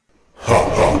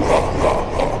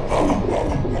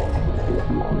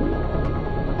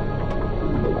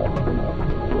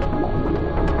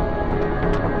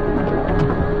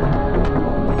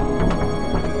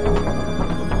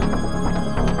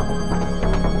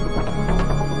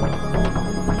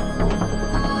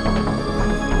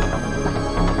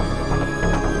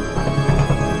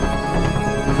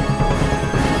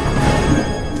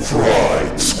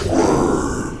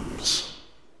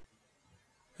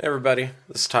everybody,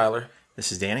 this is Tyler.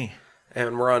 This is Danny.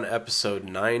 And we're on episode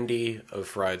 90 of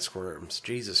Fried Squirms.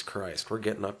 Jesus Christ, we're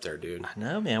getting up there, dude. I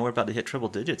know, man. We're about to hit triple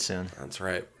digits soon. That's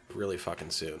right, really fucking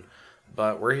soon.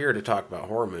 But we're here to talk about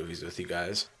horror movies with you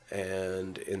guys.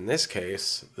 And in this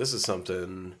case, this is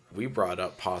something we brought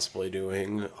up possibly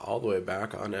doing all the way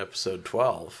back on episode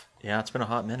 12. Yeah, it's been a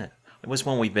hot minute. It was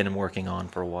one we've been working on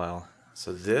for a while.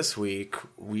 So this week,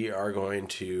 we are going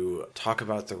to talk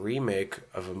about the remake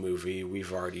of a movie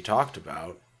we've already talked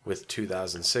about with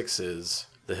 2006's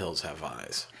The Hills Have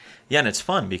Eyes. Yeah, and it's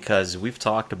fun because we've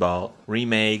talked about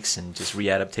remakes and just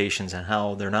readaptations and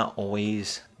how they're not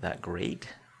always that great,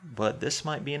 but this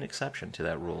might be an exception to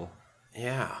that rule.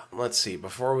 Yeah, let's see.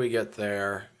 Before we get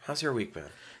there, how's your week been?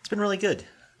 It's been really good.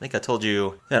 I think I told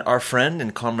you that our friend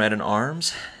and comrade in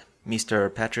arms,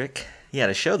 Mr. Patrick, he had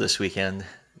a show this weekend,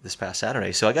 this past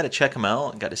Saturday. So I got to check him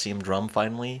out. Got to see him drum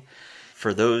finally.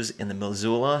 For those in the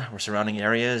Missoula or surrounding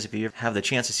areas, if you have the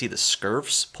chance to see the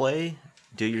Scurfs play,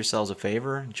 do yourselves a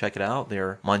favor and check it out.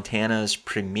 They're Montana's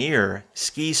premier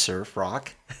ski surf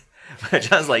rock,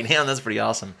 which I was like, damn, that's pretty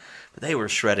awesome. But they were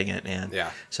shredding it, man. Yeah.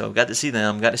 So got to see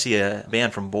them. Got to see a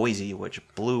band from Boise, which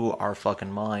blew our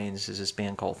fucking minds. Is this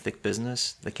band called Thick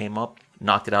Business that came up,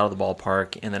 knocked it out of the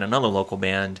ballpark. And then another local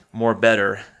band, More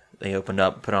Better, they opened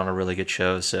up, put on a really good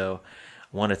show. So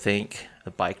I want to thank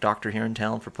the Bike Doctor here in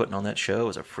town for putting on that show. It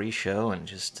was a free show and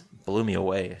just blew me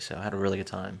away. So I had a really good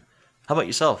time. How about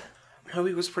yourself? My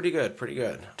week was pretty good.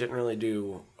 Didn't really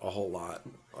do a whole lot.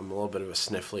 I'm a little bit of a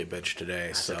sniffly bitch today,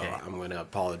 That's so okay. I'm going to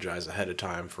apologize ahead of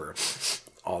time for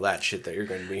all that shit that you're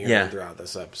going to be hearing throughout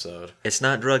this episode. It's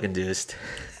not drug-induced.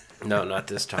 No, not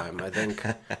this time. I think,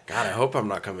 God, I hope I'm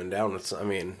not coming down with it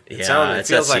that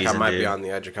feels like season, I might dude. be on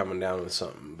the edge of coming down with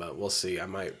something, but we'll see. I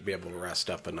might be able to rest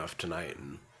up enough tonight,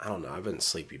 and I don't know. I've been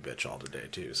sleepy bitch all today,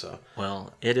 too, so.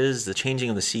 Well, it is the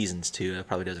changing of the seasons, too. That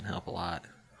probably doesn't help a lot.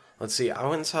 Let's see. I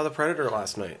went and saw The Predator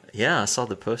last night. Yeah, I saw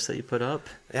the post that you put up.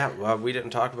 Yeah, well, we didn't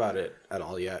talk about it at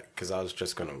all yet because I was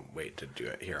just going to wait to do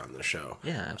it here on the show.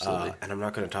 Yeah, absolutely. And I'm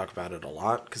not going to talk about it a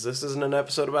lot because this isn't an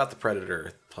episode about The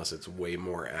Predator. Plus, it's way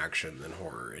more action than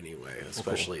horror anyway,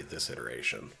 especially this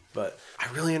iteration. But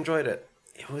I really enjoyed it.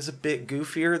 It was a bit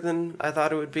goofier than I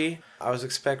thought it would be. I was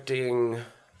expecting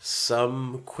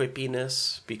some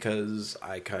quippiness because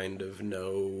I kind of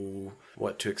know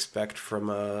what to expect from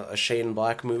a Shane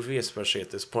Black movie, especially at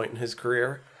this point in his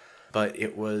career. But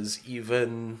it was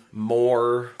even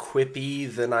more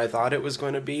quippy than I thought it was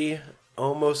going to be.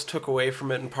 Almost took away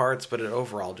from it in parts, but it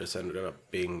overall just ended up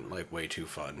being like way too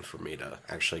fun for me to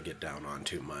actually get down on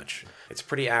too much. It's a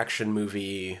pretty action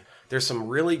movie. There's some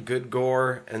really good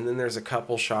gore, and then there's a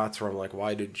couple shots where I'm like,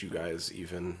 why did you guys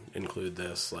even include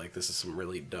this? Like, this is some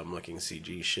really dumb-looking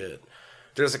CG shit.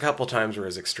 There's a couple times where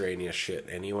it's extraneous shit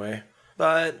anyway,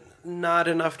 but not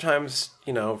enough times,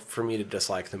 for me to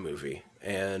dislike the movie.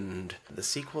 And the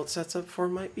sequel it sets up for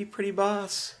might be pretty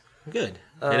boss. Good.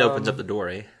 It opens up the door,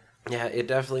 eh? Yeah, it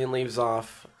definitely leaves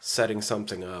off setting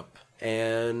something up.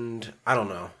 And I don't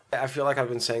know. I feel like I've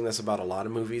been saying this about a lot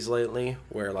of movies lately,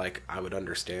 where like I would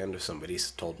understand if somebody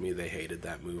told me they hated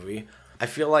that movie. I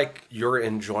feel like your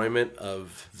enjoyment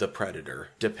of The Predator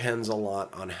depends a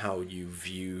lot on how you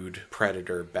viewed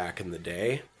Predator back in the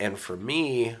day. And for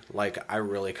me, like, I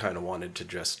really kind of wanted to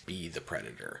just be the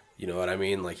Predator. You know what I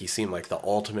mean? Like, he seemed like the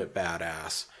ultimate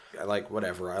badass. Like,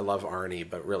 whatever, I love Arnie,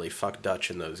 but really, fuck Dutch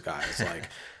and those guys. Like,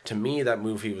 to me, that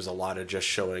movie was a lot of just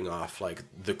showing off, like,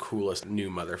 the coolest new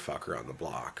motherfucker on the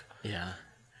block. Yeah.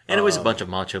 And it was a bunch of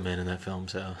macho men in that film,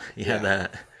 so you had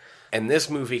that. And this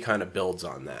movie kind of builds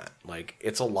on that. Like,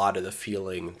 it's a lot of the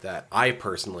feeling that I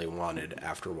personally wanted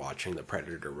after watching The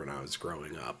Predator when I was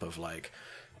growing up, of, like,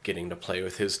 getting to play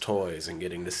with his toys and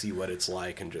getting to see what it's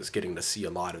like and just getting to see a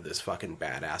lot of this fucking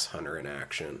badass hunter in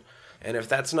action. And if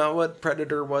that's not what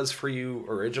Predator was for you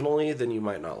originally, then you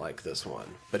might not like this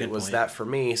one. But Good it was point. that for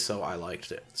me, so I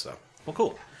liked it. So, Well,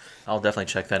 cool. I'll definitely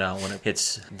check that out when it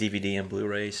hits DVD and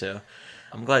Blu-ray, so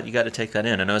I'm glad you got to take that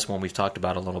in. I know it's one we've talked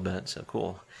about a little bit, so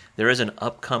cool. There is an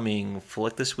upcoming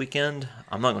flick this weekend.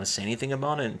 I'm not going to say anything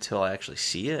about it until I actually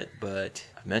see it, but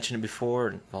I've mentioned it before.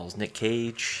 It involves Nick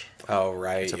Cage. oh,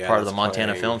 right. It's a part of the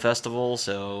Montana Film Festival,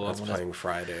 so That's playing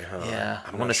Friday, huh? Yeah,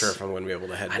 I'm not sure if I'm going to be able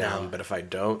to head I down, know. but if I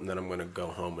don't, then I'm going to go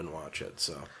home and watch it,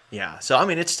 so. Yeah, so I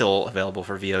mean, it's still available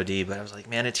for VOD, but I was like,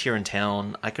 man, it's here in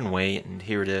town. I can wait, and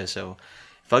here it is. So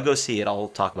if I go see it, I'll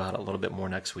talk about it a little bit more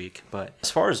next week. But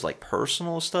as far as like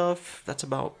personal stuff, that's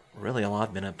about really all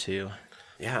I've been up to.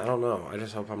 Yeah, I don't know. I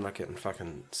just hope I'm not getting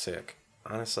fucking sick.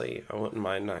 Honestly, I wouldn't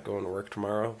mind not going to work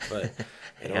tomorrow, but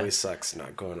it Yeah. always sucks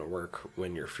not going to work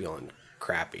when you're feeling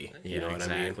crappy. You Yeah, know what I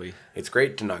exactly. mean? It's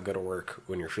great to not go to work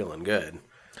when you're feeling good,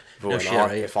 But No when shit, all,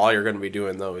 right? if all you're going to be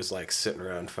doing, though, is like sitting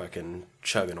around fucking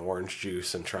chugging orange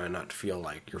juice and trying not to feel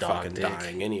like you're Dog fucking dick.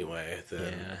 dying anyway,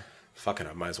 then Yeah. fucking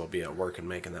I might as well be at work and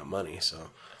making that money. So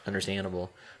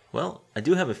Understandable. Well, I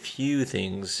do have a few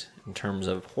things in terms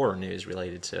of horror news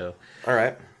related. So, all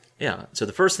right. yeah. So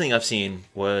the first thing I've seen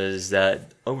was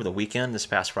that over the weekend, this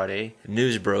past Friday,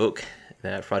 news broke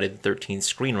that Friday the 13th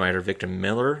screenwriter Victor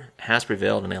Miller has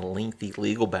prevailed in a lengthy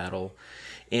legal battle.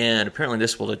 And apparently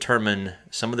this will determine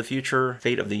some of the future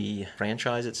fate of the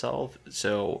franchise itself.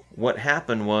 So what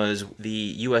happened was the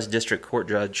U.S. District Court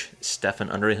Judge Stephen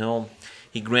Underhill,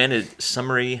 he granted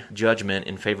summary judgment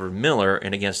in favor of Miller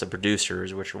and against the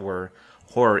producers, which were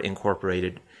Horror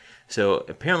Incorporated. So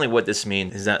apparently what this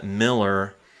means is that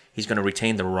Miller, he's going to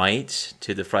retain the rights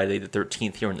to the Friday the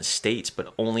 13th here in the States,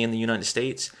 but only in the United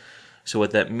States. So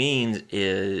what that means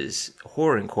is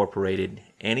Horror Incorporated,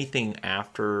 anything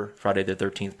after Friday the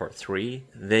 13th Part 3,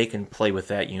 they can play with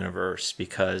that universe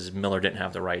because Miller didn't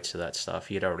have the rights to that stuff.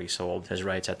 He had already sold his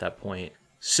rights at that point.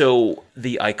 So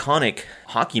the iconic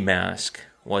hockey mask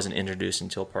wasn't introduced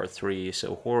until Part 3.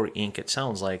 So Horror Inc., it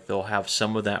sounds like they'll have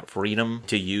some of that freedom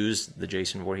to use the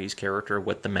Jason Voorhees character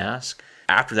with the mask.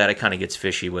 After that, it kind of gets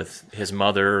fishy with his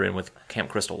mother and with Camp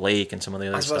Crystal Lake and some of the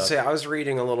other I was about stuff. to say, I was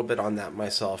reading a little bit on that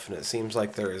myself, and it seems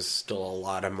like there is still a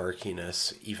lot of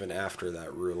murkiness even after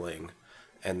that ruling,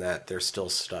 and that there's still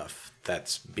stuff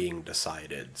that's being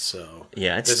decided. So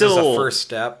Yeah, it's this still is a first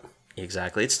step,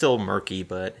 Exactly. It's still murky,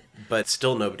 but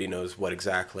still nobody knows what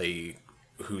exactly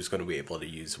who's going to be able to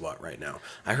use what right now.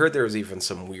 I heard there was even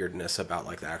some weirdness about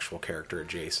like the actual character of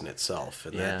Jason itself,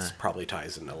 and Yeah. that probably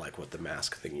ties into like what the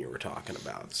mask thing you were talking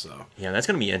about. So yeah, that's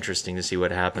going to be interesting to see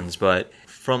what happens. But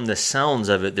from the sounds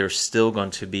of it, there's still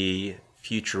going to be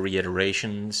future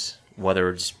reiterations, whether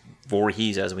it's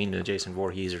Voorhees, as we know, Jason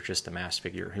Voorhees, or just a masked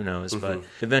figure. Who knows? But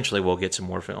eventually we'll get some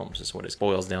more films, is what it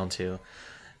boils down to.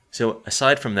 So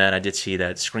aside from that, I did see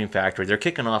that Scream Factory, they're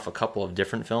kicking off a couple of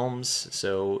different films.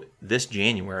 So this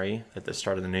January, at the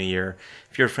start of the new year,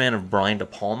 if you're a fan of Brian De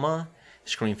Palma,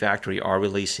 Scream Factory are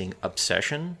releasing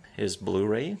Obsession, his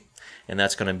Blu-ray, and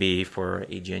that's going to be for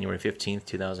a January 15th,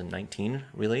 2019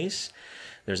 release.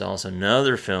 There's also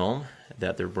another film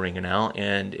that they're bringing out,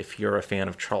 and if you're a fan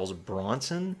of Charles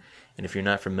Bronson, and if you're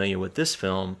not familiar with this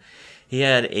film, he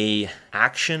had a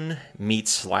action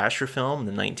meets slasher film,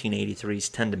 the 1983's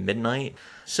 10 to Midnight.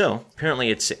 So, apparently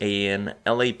it's an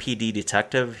LAPD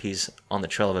detective. He's on the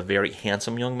trail of a very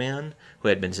handsome young man who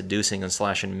had been seducing and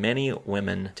slashing many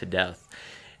women to death.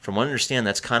 From what I understand,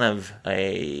 that's kind of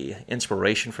a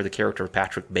inspiration for the character of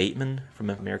Patrick Bateman from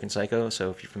American Psycho. So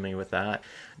if you're familiar with that,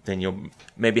 then you'll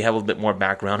maybe have a little bit more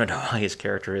background on why his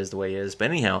character is the way he is.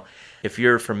 But anyhow, if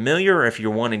you're familiar or if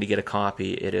you're wanting to get a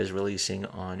copy, it is releasing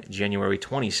on January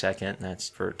 22nd. And that's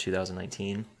for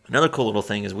 2019. Another cool little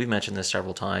thing is we've mentioned this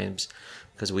several times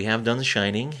because we have done The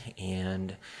Shining,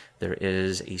 and there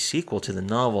is a sequel to the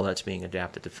novel that's being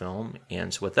adapted to film.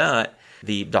 And so with that,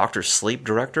 the Dr. Sleep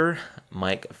director,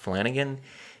 Mike Flanagan,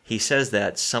 he says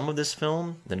that some of this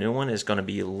film, the new one, is going to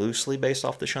be loosely based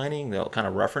off The Shining. They'll kind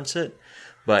of reference it.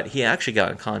 But he actually got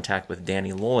in contact with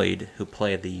Danny Lloyd, who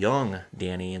played the young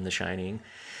Danny in The Shining.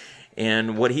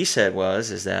 And what he said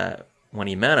is that when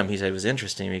he met him, he said it was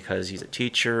interesting because he's a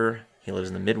teacher. He lives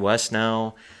in the Midwest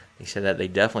now. He said that they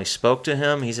definitely spoke to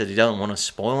him. He said he doesn't want to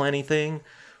spoil anything,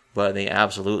 but they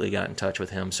absolutely got in touch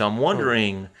with him. So I'm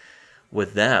wondering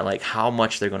with that, like how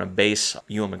much they're going to base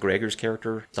Ewan McGregor's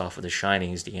character off of The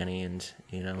Shining's Danny, and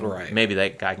maybe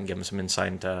that guy can give him some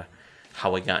insight into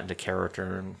how he got into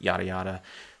character and yada yada.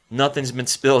 Nothing's been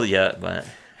spilled yet, but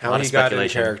how he got into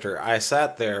character. I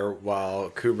sat there while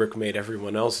Kubrick made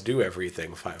everyone else do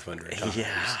everything 500 times.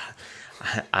 Yeah.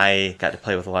 I got to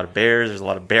play with a lot of bears. There's a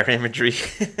lot of bear imagery.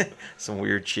 Some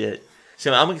weird shit.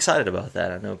 So I'm excited about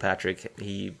that. I know Patrick,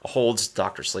 he holds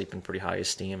Dr. Sleep in pretty high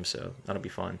esteem, so that'll be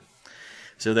fun.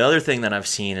 So the other thing that I've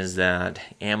seen is that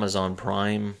Amazon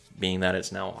Prime, being that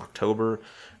it's now October,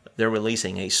 they're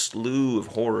releasing a slew of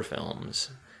horror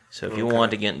films. So if you want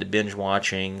to get into binge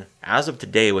watching, as of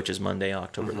today, which is Monday,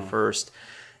 October the 1st,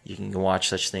 you can watch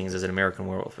such things as An American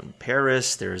Werewolf in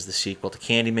Paris. There's the sequel to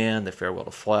Candyman, The Farewell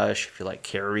to Flesh. If you like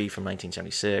Carrie from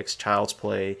 1976, Child's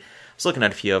Play. I was looking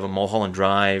at a few of them. Mulholland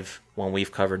Drive, one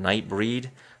we've covered, Nightbreed.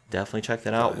 Definitely check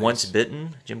that out. Nice. Once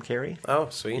Bitten, Jim Carrey. Oh,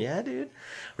 sweet. Yeah, dude.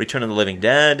 Return of the Living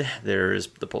Dead. There's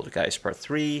The Poltergeist Part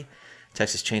 3.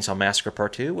 Texas Chainsaw Massacre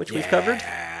Part 2, which we've covered.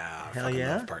 Hell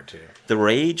yeah. Love Part 2. The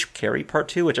Rage, Carrie Part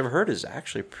 2, which I've heard is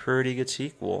actually a pretty good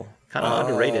sequel. Kind of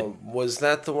underrated. Was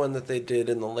that the one that they did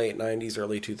in the late 90s,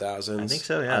 early 2000s? I think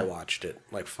so, yeah. I watched it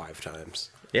like 5 times.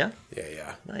 Yeah?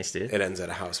 Yeah. Nice, dude. It ends at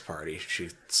a house party. She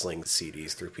slings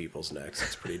CDs through people's necks.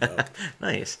 It's pretty dope.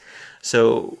 Nice.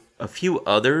 So, a few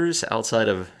others outside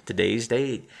of today's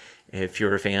date. If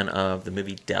you're a fan of the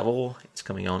movie Devil, it's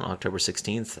coming on October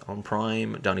 16th on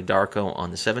Prime. Donnie Darko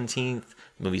on the 17th.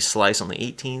 The movie Slice on the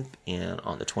 18th. And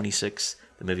on the 26th,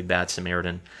 the movie Bad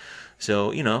Samaritan.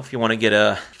 So, if you want to get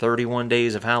a 31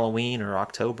 Days of Halloween or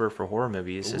October for horror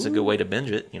movies, it's a good way to binge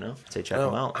it, Say check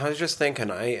them out. I was just thinking,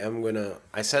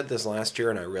 I said this last year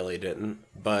and I really didn't,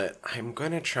 but I'm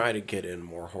going to try to get in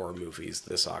more horror movies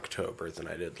this October than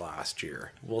I did last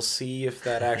year. We'll see if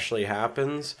that actually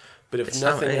happens. But if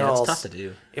nothing else, it's tough to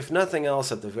do. If nothing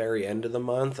else, at the very end of the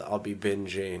month, I'll be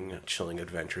binging Chilling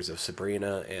Adventures of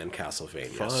Sabrina and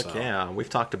Castlevania. Fuck yeah, we've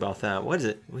talked about that. What is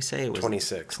it? We say it was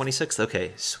 26th. 26th.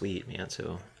 Okay, sweet man.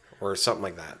 So or something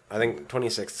like that. I think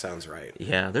 26th sounds right.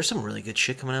 Yeah, there's some really good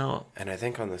shit coming out. And I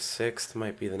think on the 6th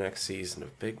might be the next season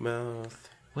of Big Mouth.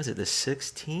 Was it the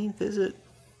 16th? Is it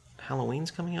Halloween's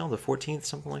coming out? The 14th,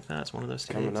 something like that. It's one of those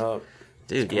coming dates. Up.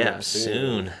 Dude, coming yeah, up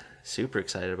soon. Super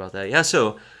excited about that. Yeah,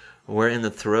 so we're in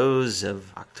the throes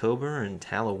of October and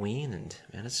Halloween, and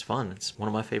man, it's fun. It's one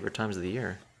of my favorite times of the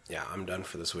year. Yeah, I'm done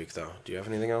for this week, though. Do you have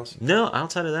anything else? No,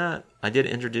 outside of that, I did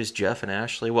introduce Jeff and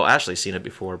Ashley. Well, Ashley's seen it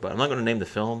before, but I'm not going to name the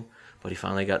film, but he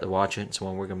finally got to watch it. It's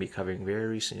one we're going to be covering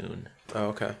very soon. Oh,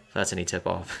 okay. If that's any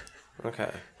tip-off. Okay,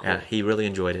 cool. Yeah, he really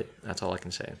enjoyed it. That's all I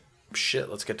can say. Shit,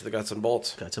 let's get to the guts and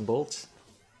bolts. Guts and bolts.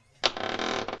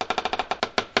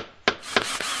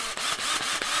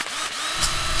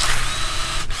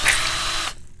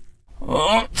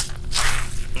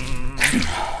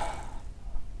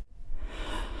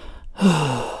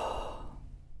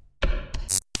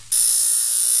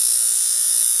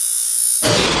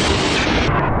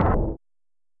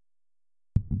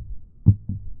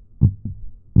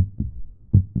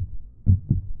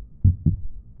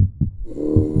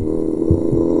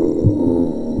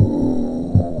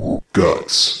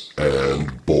 Guts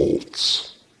and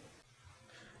bolts.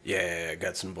 Yeah,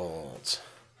 guts and bolts.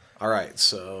 All right,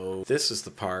 so this is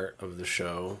the part of the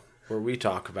show where we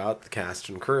talk about the cast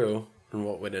and crew and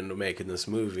what went into making this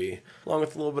movie, along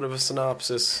with a little bit of a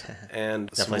synopsis and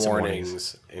some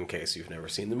warnings in case you've never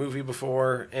seen the movie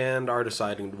before and are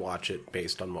deciding to watch it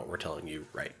based on what we're telling you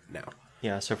right now.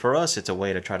 Yeah, so for us, it's a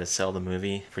way to try to sell the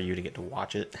movie for you to get to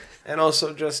watch it. And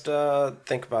also just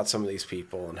think about some of these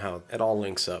people and how it all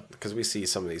links up, because we see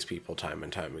some of these people time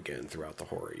and time again throughout the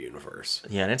horror universe.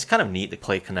 Yeah, and it's kind of neat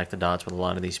to connect the dots with a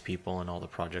lot of these people and all the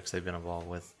projects they've been involved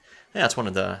with. Yeah, that's one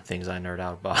of the things I nerd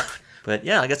out about. But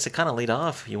yeah, I guess to kind of lead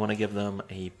off, you want to give them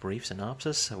a brief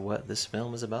synopsis of what this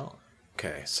film is about?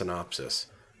 Okay, synopsis.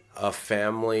 A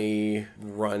family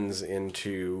runs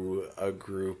into a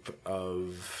group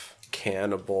of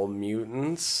cannibal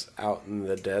mutants out in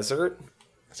the desert.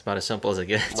 It's about as simple as it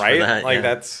gets. Right? That, like yeah.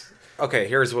 that's... Okay,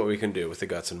 here's what we can do with the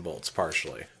guts and bolts,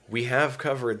 partially. We have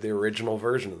covered the original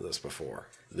version of this before.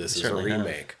 This is a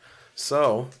remake.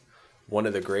 So, one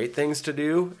of the great things to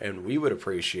do, and we would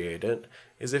appreciate it,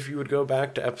 is if you would go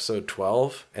back to episode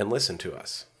 12 and listen to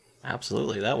us.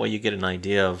 Absolutely. That way you get an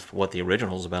idea of what the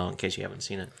original's about in case you haven't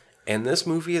seen it. And this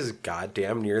movie is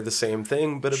goddamn near the same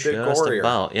thing, but a bit Just gorier.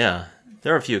 about, yeah.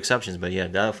 There are a few exceptions, but yeah,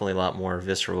 definitely a lot more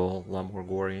visceral, a lot more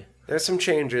gory. There's some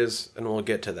changes, and we'll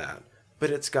get to that. But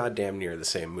it's goddamn near the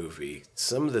same movie.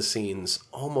 Some of the scenes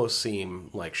almost seem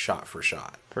like shot for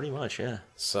shot. Pretty much, yeah.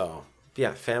 So,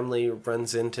 yeah, family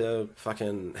runs into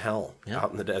fucking hell out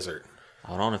in the desert.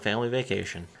 Out on a family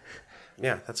vacation.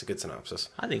 Yeah, that's a good synopsis.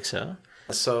 I think so.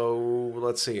 So,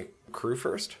 let's see. Crew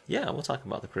first? Yeah, we'll talk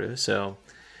about the crew. So,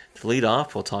 to lead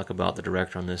off, we'll talk about the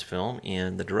director on this film.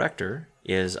 And the director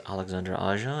is Alexandre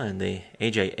Aja, and the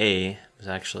AJA is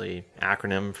actually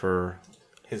acronym for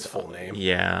his full name.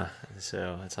 Yeah,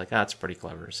 so it's like, that's pretty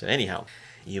clever. So anyhow,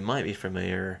 you might be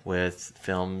familiar with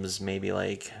films maybe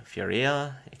like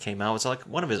Furia. It came out, it's like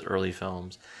one of his early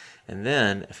films. And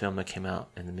then a film that came out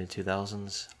in the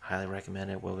mid-2000s, highly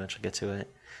recommend it, we'll eventually get to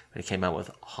it. But it came out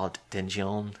with Haute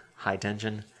Tension, High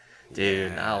Tension.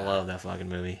 Dude, yeah. I love that fucking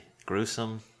movie.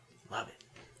 Gruesome, love it.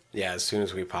 Yeah, as soon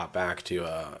as we pop back to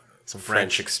some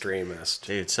French extremist.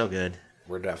 Dude, so good.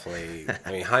 We're definitely,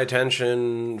 I mean, High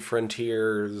Tension,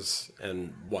 Frontiers,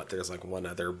 and what? There's like one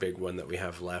other big one that we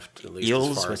have left. At least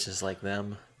Eels, as far which is like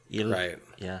them. Eel. Right.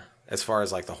 Yeah. As far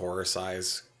as like the horror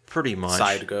size pretty much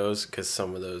side goes, because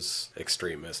some of those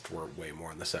extremists were way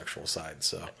more on the sexual side.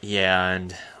 So yeah,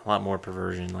 and a lot more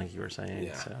perversion, like you were saying.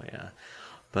 Yeah. So yeah.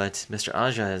 But Mr.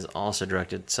 Aja has also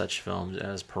directed such films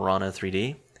as Piranha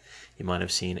 3D. You might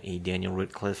have seen a Daniel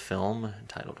Radcliffe film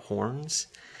entitled Horns.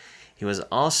 He was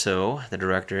also the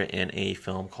director in a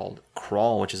film called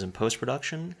Crawl, which is in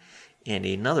post-production, and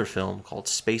another film called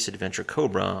Space Adventure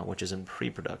Cobra, which is in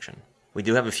pre-production. We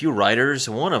do have a few writers.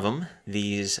 One of them,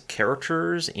 these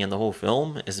characters and the whole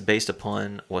film is based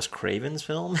upon Wes Craven's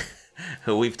film,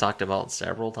 who we've talked about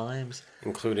several times.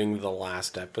 Including the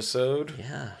last episode.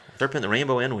 Yeah. Serpent the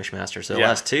Rainbow and Wishmaster, so the Yeah.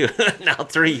 last two. Now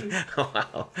 3.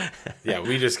 Wow. Yeah,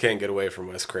 we just can't get away from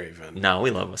Wes Craven. No,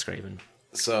 we love Wes Craven.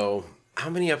 So, how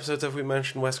many episodes have we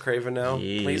mentioned Wes Craven now?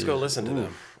 Please go listen to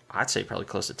them. I'd say probably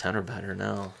close to 10 or better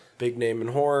now. Big name in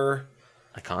horror.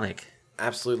 Iconic.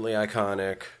 Absolutely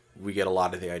iconic. We get a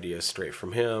lot of the ideas straight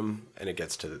from him, and it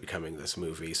gets to becoming this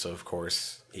movie, so of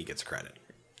course, he gets credit.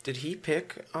 Did he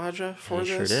pick Aja for He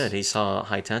this? sure did. He saw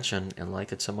High Tension and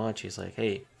liked it so much. He's like,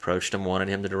 hey, approached him, wanted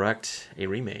him to direct a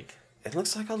remake. It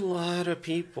looks like a lot of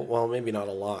people, well, maybe not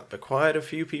a lot, but quite a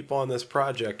few people on this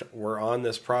project were on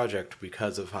this project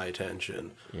because of High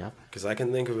Tension. Yep. Because I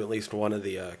can think of at least one of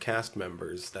the cast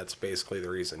members. That's basically the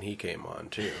reason he came on,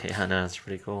 too. Yeah, no, it's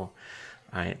pretty cool.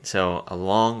 All right, so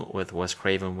along with Wes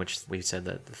Craven, which we said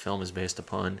that the film is based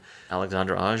upon,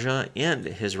 Alexandre Aja and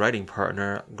his writing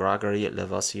partner, Gregory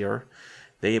Levasseur,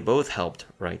 they both helped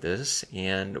write this.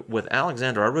 And with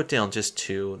Alexandre, I wrote down just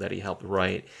 2 that he helped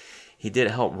write. He did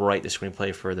help write the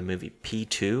screenplay for the movie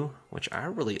P2, which I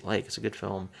really like. It's a good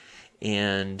film.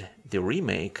 And the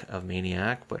remake of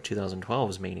Maniac, but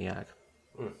 2012's Maniac.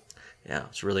 Yeah,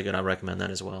 it's really good. I recommend that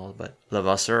as well. But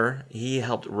Levasseur, he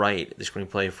helped write the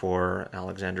screenplay for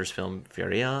Alexander's film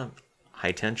Feria,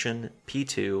 High Tension,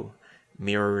 P2,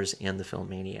 Mirrors, and the film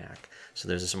Maniac. So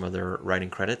there's some other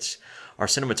writing credits. Our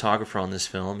cinematographer on this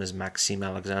film is Maxime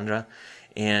Alexandre.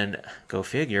 And go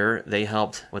figure, they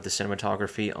helped with the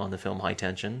cinematography on the film High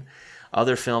Tension.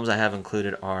 Other films I have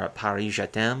included are Paris Je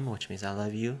t'aime, which means I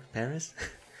love you, Paris.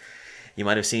 You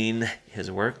might have seen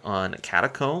his work on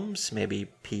Catacombs, maybe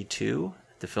P2,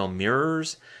 the film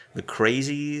Mirrors, The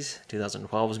Crazies,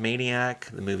 2012's Maniac,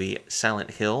 the movie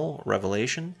Silent Hill,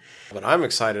 Revelation. What I'm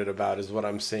excited about is what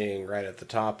I'm seeing right at the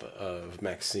top of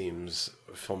Maxime's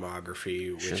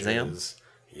filmography, which Shazam? is,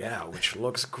 which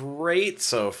looks great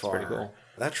so far. pretty cool.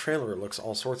 That trailer looks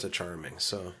all sorts of charming,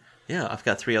 so... Yeah, I've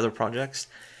got 3 other projects.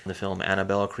 The film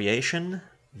Annabelle Creation,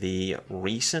 the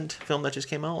recent film that just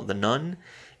came out, The Nun,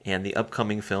 and the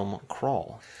upcoming film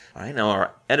Crawl. All right, now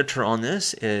our editor on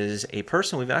this is a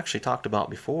person we've actually talked about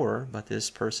before, but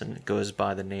this person goes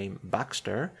by the name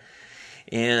Baxter.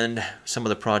 And some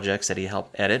of the projects that he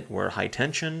helped edit were High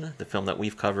Tension, the film that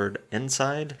we've covered,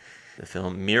 Inside, the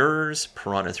film Mirrors,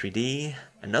 Piranha 3D,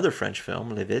 another French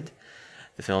film, Livid,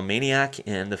 the film Maniac,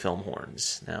 and the film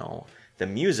Horns. Now, the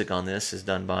music on this is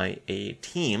done by a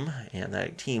team, and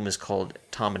that team is called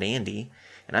Tom and Andy.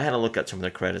 And I had to look up some of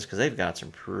their credits because they've got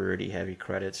some pretty heavy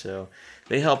credits. So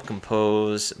they help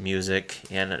compose music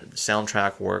and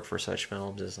soundtrack work for such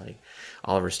films as like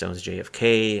Oliver Stone's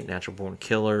JFK, Natural Born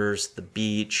Killers, The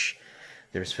Beach.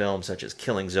 There's films such as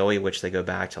Killing Zoe, which they go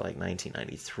back to like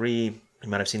 1993. You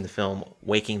might have seen the film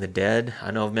Waking the Dead.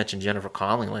 I know I've mentioned Jennifer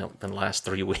Connelly in the last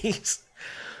 3 weeks,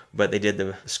 but they did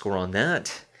the score on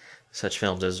that. Such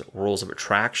films as Rules of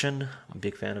Attraction. I'm a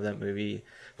big fan of that movie.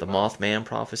 The Mothman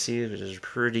Prophecy, which is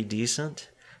pretty decent.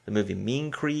 The movie Mean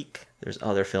Creek. There's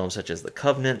other films such as The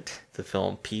Covenant, the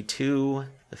film P2,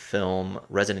 the film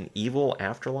Resident Evil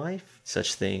Afterlife,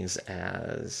 such things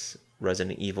as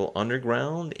Resident Evil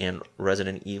Underground and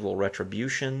Resident Evil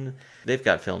Retribution. They've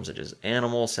got films such as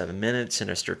Animal, 7 Minutes,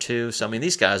 Sinister 2. So, I mean,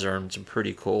 these guys are in some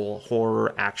pretty cool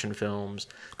horror, action films,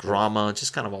 drama,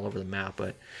 just kind of all over the map.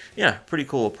 But, yeah, pretty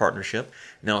cool partnership.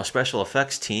 Now, a special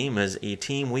effects team is a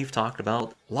team we've talked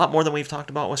about a lot more than we've talked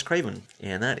about Wes Craven,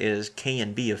 and that is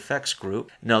K&B Effects Group.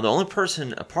 Now, the only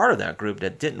person a part of that group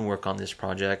that didn't work on this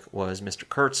project was Mr.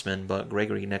 Kurtzman, but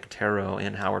Gregory Nicotero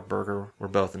and Howard Berger were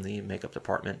both in the makeup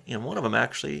department, and one of them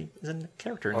actually is a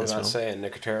character in this film. I was not saying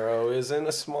Nicotero is in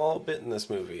a small bit in this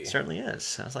movie. Certainly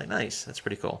is. I was like, nice. That's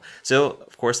pretty cool. So,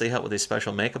 of course, they helped with the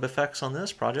special makeup effects on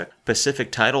this project.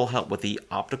 Pacific Title helped with the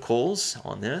opticals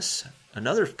on this.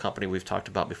 Another company we've talked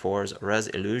about before is Res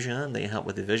Illusion. They help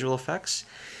with the visual effects.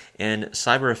 And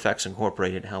Cyber Effects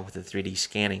Incorporated helped with the 3D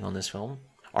scanning on this film.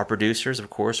 Our producers, of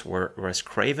course, were Wes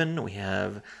Craven. We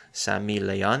have Sami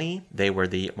Layani. They were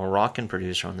the Moroccan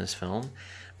producer on this film.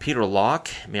 Peter Locke,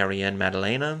 Marianne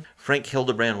Madalena. Frank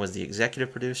Hildebrand was the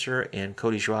executive producer, and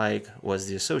Cody Zweig was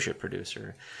the associate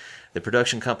producer. The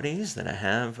production companies that I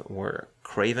have were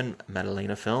Craven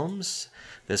Madalena Films.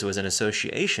 This was in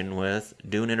association with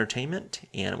Dune Entertainment,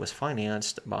 and it was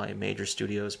financed by Major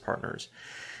Studios Partners.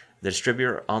 The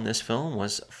distributor on this film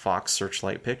was Fox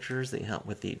Searchlight Pictures. They helped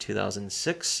with the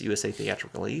 2006 USA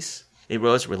theatrical release. It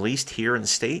was released here in the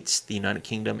States, the United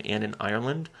Kingdom, and in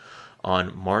Ireland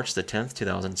on March the 10th,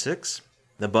 2006.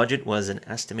 The budget was an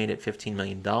estimated $15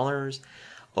 million.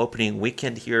 Opening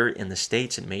weekend here in the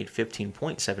States, it made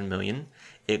 $15.7 million.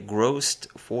 It grossed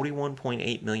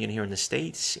 $41.8 million here in the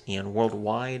States, and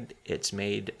worldwide it's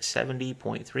made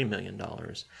 $70.3 million,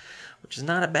 which is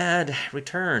not a bad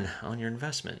return on your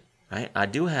investment. Right? I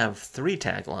do have 3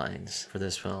 taglines for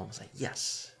this film. It's like,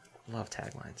 yes, love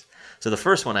taglines. So the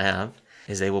first one I have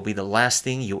is they will be the last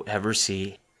thing you ever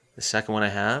see. The second one I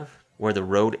have, where the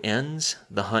road ends,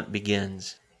 the hunt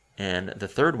begins. And the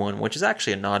third one, which is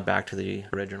actually a nod back to the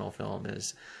original film,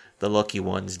 is the lucky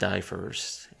ones die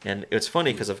first. And it's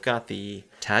funny because I've got the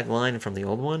tagline from the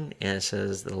old one, and it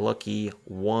says the lucky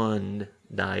one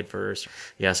died first.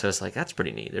 Yeah, so it's like, that's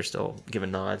pretty neat. They're still giving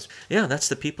nods. Yeah, that's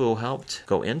the people who helped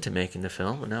go into making the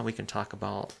film, and now we can talk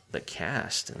about the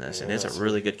cast in this, and it's a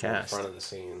really good cast. Front of the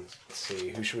scenes. Let's see,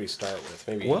 who should we start with?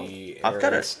 Maybe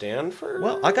Aaron Stanford?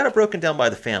 Well, I got it broken down by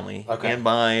the family, okay, and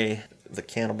by the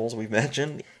cannibals we've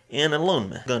mentioned, and a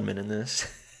lone gunman in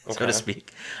this, so to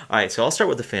speak. All right, so I'll start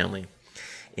with the family.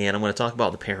 And I'm going to talk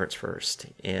about the parents first.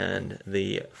 And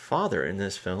the father in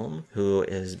this film, who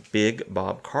is Big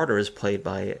Bob Carter, is played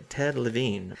by Ted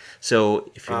Levine.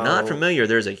 So if you're not familiar,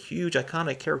 there's a huge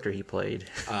iconic character he played.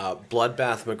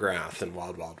 Bloodbath McGrath in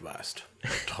Wild Wild West.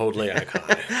 Totally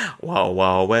iconic. Wow,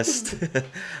 Wild West.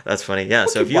 That's funny. Yeah,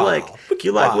 so if you like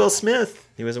Will Smith,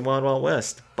 he was in Wild Wild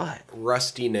West. But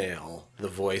Rusty Nail, the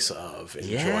voice of in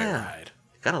Joyride.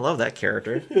 Gotta love that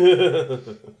character.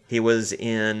 He was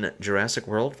in Jurassic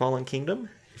World Fallen Kingdom,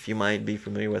 if you might be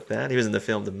familiar with that. He was in the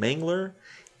film The Mangler,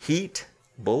 Heat,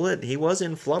 Bullet. He was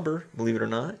in Flubber, believe it or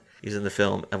not. He's in the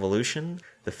film Evolution,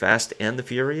 The Fast and the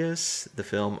Furious, the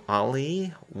film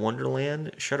Ali,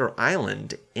 Wonderland, Shutter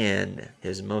Island, and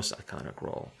his most iconic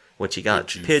role, which he got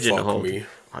pigeonholed.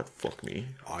 I'd fuck me.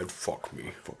 I'd fuck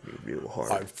me. Fuck me real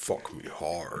hard. I'd fuck me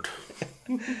hard.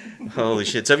 Holy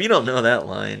shit. So if you don't know that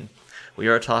line, we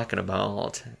are talking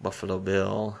about Buffalo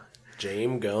Bill.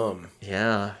 James Gumb.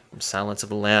 Yeah, Silence of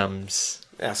the Lambs.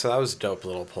 Yeah, so that was a dope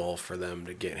little pull for them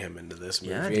to get him into this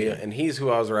movie. Yeah, and he's who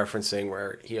I was referencing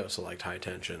where he also liked High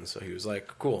Tension, so he was like,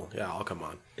 cool, yeah, I'll come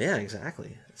on. Yeah,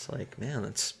 exactly. It's like, man,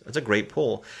 that's a great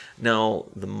pull. Now,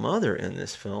 the mother in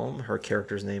this film, her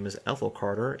character's name is Ethel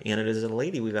Carter, and it is a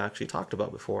lady we've actually talked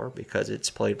about before because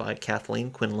it's played by Kathleen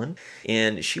Quinlan,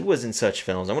 and she was in such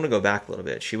films. I'm going to go back a little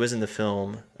bit. She was in the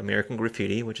film American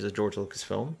Graffiti, which is a George Lucas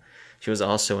film. She was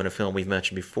also in a film we've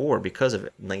mentioned before because of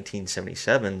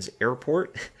 1977's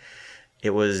Airport. It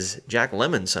was Jack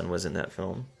Lemmon's son was in that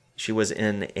film. She was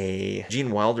in a Gene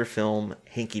Wilder film,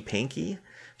 Hanky Panky.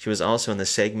 She was also in the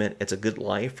segment It's a Good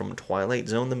Life from Twilight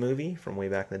Zone, the movie from way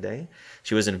back in the day.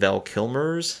 She was in Val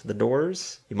Kilmer's The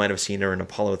Doors. You might have seen her in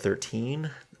Apollo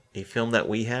 13, a film that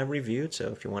we have reviewed. So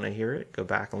if you want to hear it, go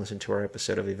back and listen to our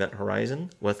episode of Event Horizon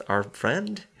with our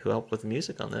friend who helped with the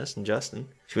music on this, and Justin.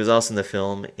 She was also in the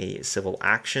film A Civil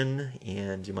Action,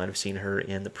 and you might have seen her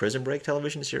in the Prison Break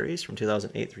television series from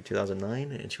 2008 through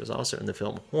 2009, and she was also in the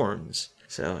film Horns.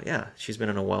 So yeah, she's been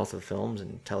in a wealth of films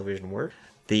and television work.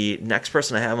 The next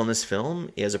person I have on this film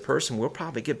is a person we'll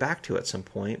probably get back to at some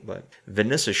point, but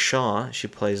Vanessa Shaw, she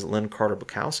plays Lynn Carter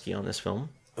Bukowski on this film.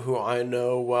 Who I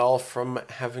know well from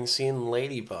having seen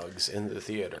Ladybugs in the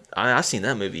theater. I've seen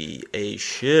that movie a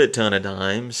shit ton of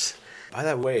times. By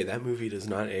that way, that movie does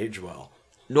not age well.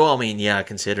 No, I mean, yeah,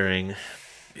 considering.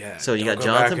 Yeah. So you got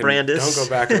Jonathan Brandis. Don't go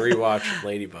back and rewatch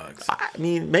Ladybugs. I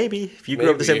mean, maybe. If you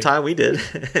grew up the same time we did.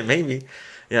 Maybe.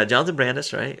 Yeah, Jonathan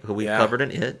Brandis, right? Who we covered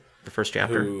in It, the first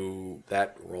chapter. Who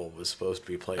that role was supposed to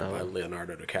be played by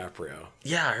Leonardo DiCaprio.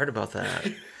 Yeah, I heard about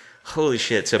that. Holy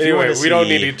shit. So if anyway, you want to we don't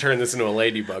need to turn this into a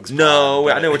Ladybugs No,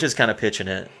 I know we're just kind of pitching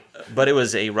it. But it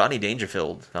was a Rodney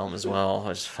Dangerfield film as well. It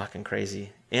was fucking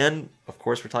crazy. And, of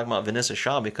course, we're talking about Vanessa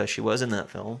Shaw because she was in that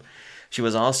film. She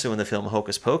was also in the film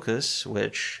Hocus Pocus,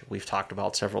 which we've talked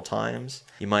about several times.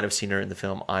 You might have seen her in the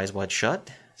film Eyes Wide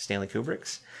Shut, Stanley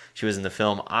Kubrick's. She was in the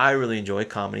film I really enjoy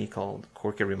comedy called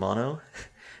Corky Romano.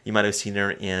 You might have seen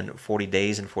her in 40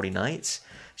 Days and 40 Nights.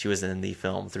 She was in the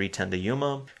film 3:10 to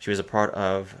Yuma. She was a part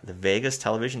of the Vegas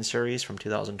television series from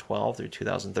 2012 through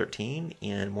 2013.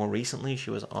 And more recently, she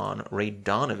was on Ray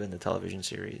Donovan, the television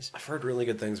series. I've heard really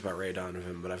good things about Ray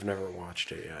Donovan, but I've never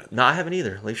watched it yet. No, I haven't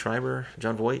either. Liev Schreiber,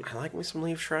 John Voight. I like me some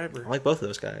Liev Schreiber. I like both of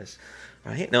those guys.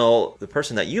 Right. Now, the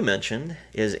person that you mentioned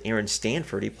is Aaron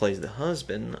Stanford. He plays the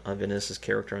husband of Vanessa's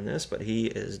character in this, but he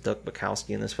is Doug Bukowski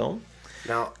in this film.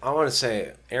 Now, I want to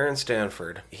say, Aaron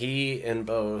Stanford, he in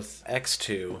both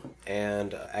X2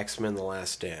 and X-Men The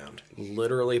Last Stand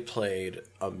literally played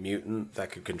a mutant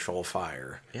that could control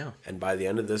fire. Yeah. And by the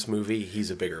end of this movie, he's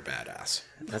a bigger badass.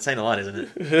 That's saying a lot, isn't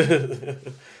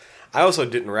it? I also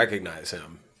didn't recognize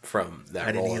him from I that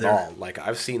didn't role either. at all. Like,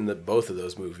 I've seen both of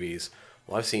those movies.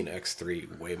 Well, I've seen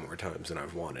X3 way more times than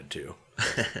I've wanted to.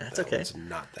 That's That okay. one's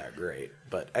not that great.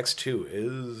 But X2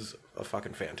 is a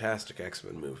fucking fantastic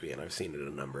X-Men movie, and I've seen it a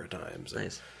number of times. And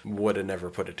Nice. would have never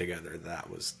put it together that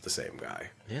was the same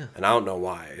guy. Yeah. And I don't know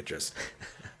why. It just...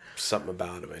 something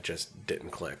about him, it just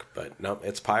didn't click. But no,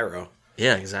 it's Pyro.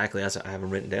 Yeah, exactly. That's what I have him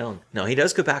written down. Now, he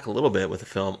does go back a little bit with a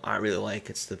film I really like.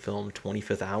 It's the film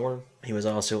 25th Hour. He was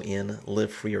also in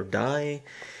Live Free or Die.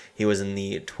 He was in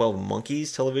the 12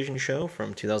 Monkeys television show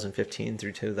from 2015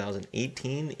 through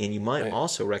 2018, and you might Right.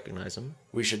 also recognize him.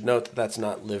 We should note that that's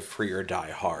not Live Free or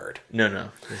Die Hard. No.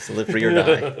 It's Live Free or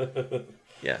Die.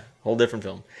 Yeah, whole different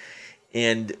film.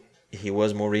 And he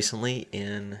was more recently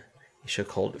in a show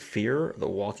called Fear the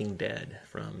Walking Dead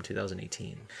from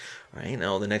 2018. All right,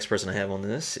 now the next person I have on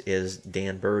this is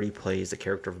Dan Bird. He plays the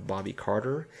character of Bobby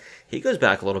Carter. He goes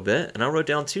back a little bit, and I wrote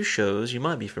down 2 shows you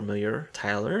might be familiar,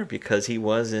 Tyler, because he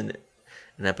was in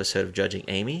an episode of Judging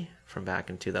Amy from back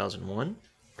in 2001.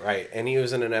 Right, and he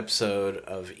was in an episode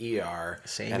of ER,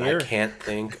 Same and here. I can't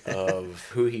think of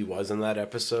who he was in that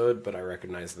episode, but I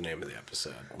recognize the name of the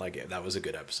episode. Like, that was a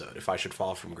good episode. If I Should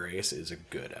Fall from Grace is a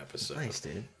good episode. Nice,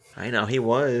 dude. I know he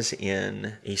was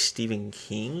in a Stephen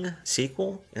King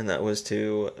sequel, and that was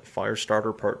to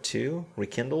Firestarter Part 2,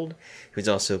 Rekindled. He was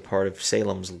also part of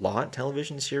Salem's Lot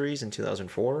television series in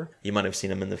 2004. You might have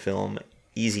seen him in the film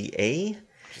Easy A.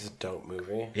 Which is a dope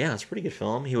movie. Yeah, it's a pretty good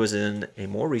film. He was in a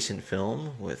more recent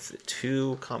film with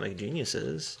 2 comic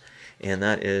geniuses, and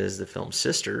that is the film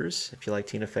Sisters, if you like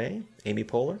Tina Fey, Amy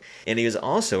Poehler. And he was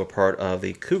also a part of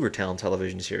the Cougar Town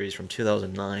television series from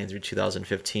 2009 through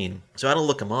 2015. So I had to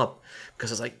look him up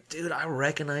because I was like, dude, I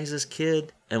recognize this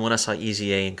kid. And when I saw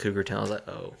Easy A in Cougar Town, I was like,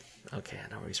 oh, okay, I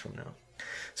know where he's from now.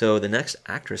 So the next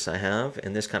actress I have,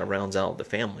 and this kind of rounds out the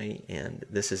family, and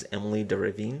this is Emily de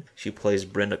Ravin. She plays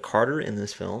Brenda Carter in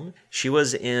this film. She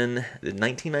was in the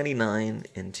 1999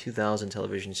 and 2000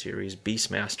 television series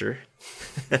Beastmaster.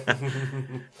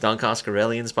 Don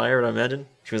Coscarelli inspired, I imagine.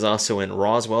 She was also in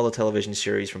Roswell, the television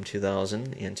series from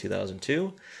 2000 and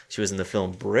 2002. She was in the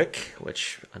film Brick,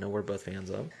 which I know we're both fans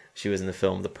of. She was in the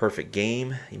film The Perfect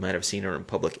Game. You might have seen her in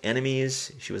Public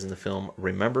Enemies. She was in the film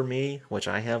Remember Me, which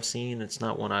I have seen. It's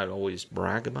not one I'd always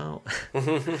brag about.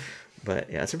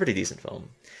 But yeah, it's a pretty decent film.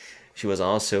 She was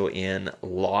also in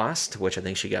Lost, which I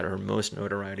think she got her most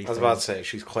notoriety I was from. about to say,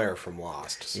 she's Claire from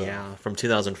Lost. So. Yeah, from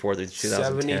 2004 through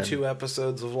 2010. 72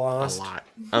 episodes of Lost. A lot.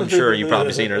 I'm sure you've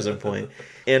probably seen her at some point.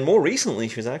 And more recently,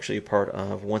 she was actually a part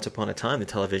of Once Upon a Time, the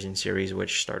television series,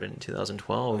 which started in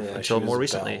 2012 Yeah, until she was more Belle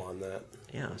recently. on that.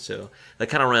 Yeah, so that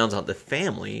kind of rounds out the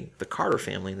family, the Carter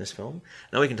family in this film.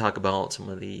 Now we can talk about some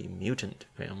of the mutant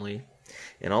family.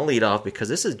 And I'll lead off because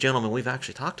this is a gentleman we've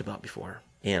actually talked about before.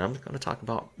 And I'm going to talk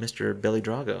about Mr. Billy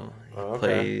Drago. He Okay.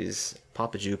 plays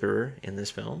Papa Jupiter in this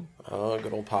film. Oh,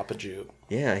 good old Papa Jupe.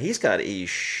 Yeah, he's got a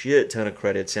shit ton of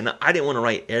credits. And I didn't want to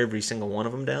write every single one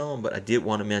of them down, but I did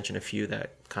want to mention a few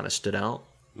that kind of stood out.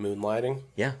 Moonlighting.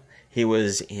 Yeah. He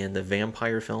was in the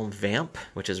vampire film Vamp,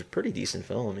 which is a pretty decent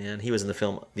film, man. He was in the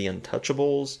film The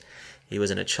Untouchables. He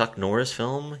was in a Chuck Norris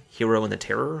film, Hero and the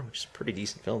Terror, which is a pretty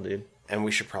decent film, dude. And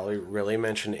we should probably really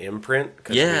mention Imprint,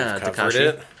 because Yeah, we've covered Takashi.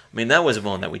 it. I mean, that was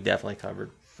one that we definitely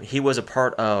covered. He was a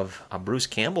part of a Bruce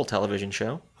Campbell television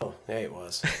show, Oh, yeah, it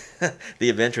was. The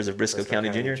Adventures of Briscoe County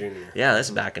Jr. Jr. Yeah,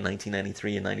 that's back in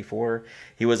 1993 and 94.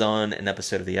 He was on an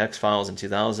episode of The X-Files in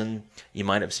 2000. You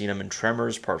might have seen him in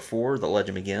Tremors Part 4, The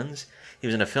Legend Begins. He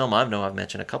was in a film I've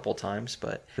mentioned a couple of times,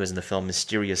 but he was in the film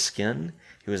Mysterious Skin.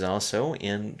 He was also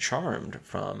in Charmed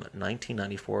from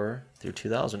 1994 through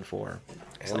 2004.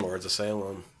 And Lords of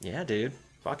Salem. Yeah, dude.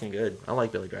 Fucking good. I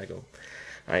like Billy Drago.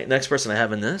 All right, next person I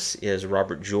have in this is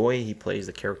Robert Joy. He plays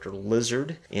the character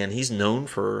Lizard, and he's known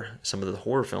for some of the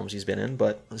horror films he's been in,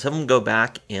 but some of them go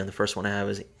back, and the first one I have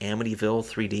is Amityville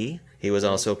 3D. He was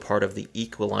also part of the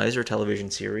Equalizer television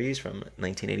series from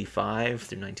 1985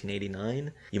 through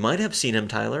 1989. You might have seen him,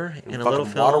 Tyler, in a little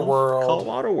Fucking film Waterworld. called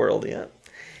Waterworld, yeah.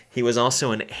 He was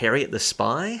also in Harriet the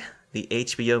Spy, the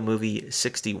HBO movie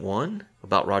 61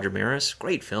 about Roger Maris.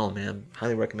 Great film, man.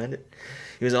 Highly recommend it.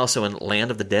 He was also in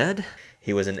Land of the Dead.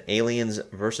 He was in Aliens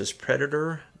vs.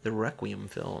 Predator, the Requiem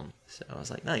film. So I was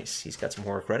like, nice. He's got some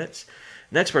horror credits.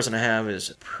 Next person I have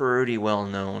is a pretty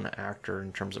well-known actor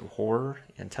in terms of horror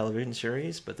and television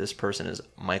series, but this person is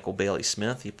Michael Bailey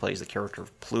Smith. He plays the character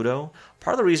of Pluto.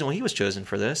 Part of the reason why he was chosen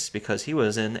for this is because he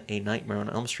was in A Nightmare on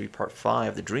Elm Street Part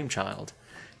 5, The Dream Child.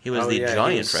 He was the he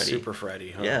giant was Freddy. Super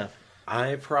Freddy, huh? Yeah.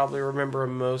 I probably remember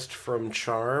him most from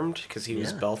Charmed, because he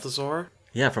was Yeah. Balthazar.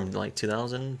 Yeah, from like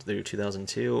 2000 through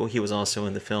 2002. He was also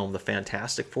in the film The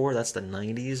Fantastic Four. That's the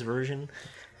 90s version.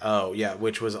 Oh, yeah,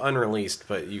 which was unreleased,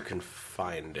 but you can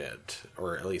find it,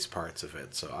 or at least parts of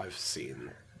it. So I've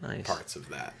seen Nice. parts of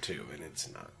that too, and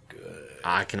it's not good.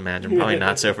 I can imagine. Probably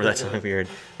not so for that time period.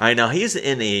 All right, now he's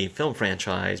in a film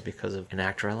franchise because of an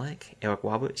actor I like, Eric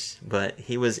Wabush, but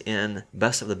he was in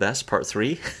Best of the Best, Part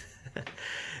 3.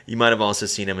 You might have also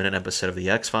seen him in an episode of The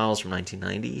X-Files from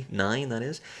 1999, that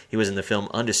is. He was in the film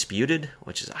Undisputed,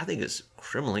 which I think is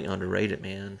criminally underrated,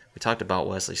 man. We talked about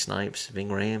Wesley Snipes, Ving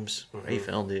Rhames. Great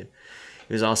film, dude.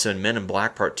 He was also in Men in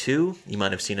Black Part 2. You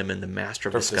might have seen him in The Master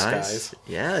of Disguise.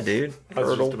 Yeah, dude. I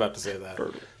was just about to say that.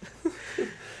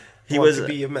 He Want was to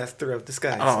be a master of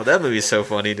disguise. Oh, that movie is so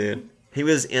funny, dude. He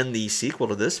was in the sequel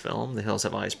to this film, The Hills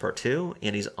Have Eyes Part 2,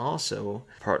 and he's also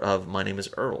part of My Name is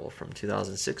Earl from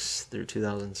 2006 through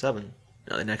 2007.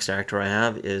 Now, the next actor I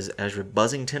have is Ezra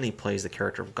Buzzington. He plays the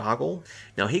character of Goggle.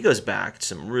 Now, he goes back to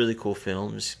some really cool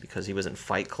films because he was in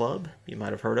Fight Club. You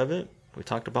might have heard of it. We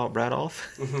talked about Brad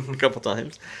Off a couple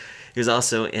times. He was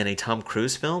also in a Tom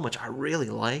Cruise film, which I really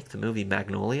like, the movie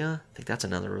Magnolia. I think that's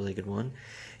another really good one.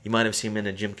 You might have seen him in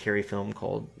a Jim Carrey film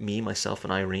called Me, Myself,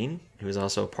 and Irene. He was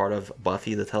also a part of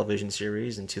Buffy, the television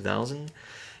series, in 2000.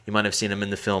 You might have seen him in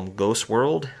the film Ghost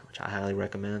World, which I highly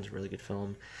recommend. It's a really good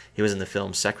film. He was in the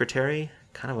film Secretary,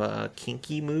 kind of a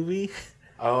kinky movie.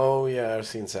 Oh, yeah, I've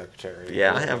seen Secretary.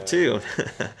 Yeah, I have too.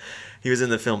 He was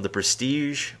in the film The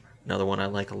Prestige, another one I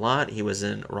like a lot. He was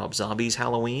in Rob Zombie's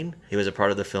Halloween. He was a part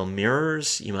of the film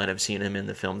Mirrors. You might have seen him in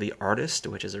the film The Artist,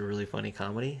 which is a really funny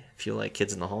comedy, if you like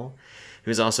Kids in the Hall. He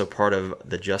was also part of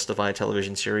the Justified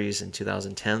television series in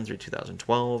 2010 through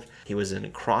 2012. He was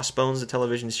in Crossbones, the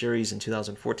television series, in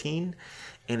 2014,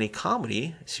 and a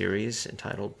comedy series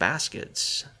entitled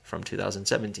Baskets from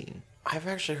 2017. I've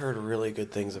actually heard really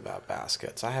good things about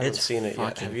Baskets. I haven't seen it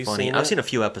yet. Have you funny. seen it? I've seen a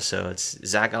few episodes.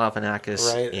 Zach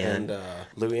Galifianakis Right, and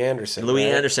Louis Anderson. Louis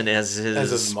right? Anderson as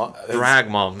his drag drag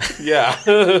mom. Yeah.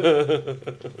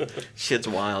 Shit's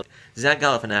wild. Zach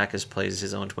Galifianakis plays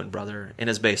his own twin brother and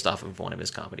is based off of one of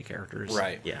his comedy characters.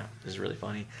 Right. Yeah, it's really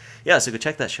funny. Yeah, so go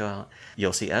check that show out.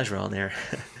 You'll see Ezra on there.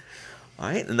 All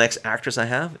right, the next actress I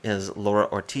have is Laura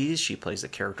Ortiz. She plays the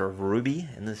character of Ruby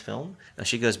in this film. Now,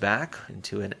 she goes back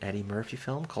into an Eddie Murphy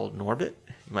film called Norbit.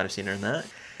 You might have seen her in that.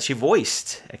 She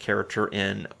voiced a character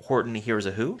in Horton Hears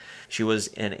a Who. She was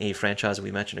in a franchise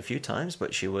we mentioned a few times,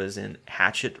 but she was in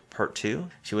Hatchet Part 2.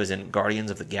 She was in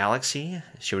Guardians of the Galaxy.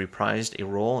 She reprised a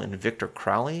role in Victor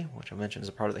Crowley, which I mentioned as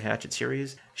a part of the Hatchet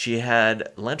series. She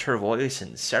had lent her voice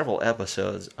in several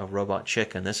episodes of Robot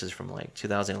Chicken. This is from like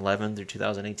 2011 through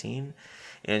 2018.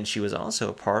 And she was also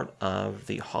a part of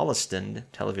the Holliston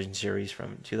television series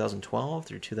from 2012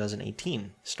 through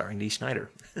 2018, starring Dee Snider.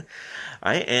 All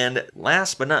right, and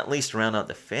last but not least, to round out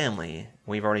the family,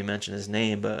 we've already mentioned his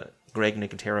name, but Greg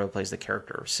Nicotero plays the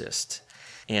character of Sist.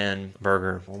 And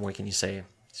Burger, well, what can you say?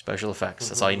 Special effects,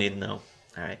 that's all you need to know.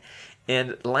 All right.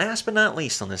 And last but not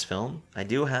least on this film, I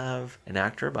do have an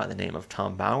actor by the name of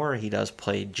Tom Bauer. He does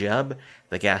play Jeb,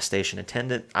 the gas station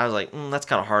attendant. I was like, that's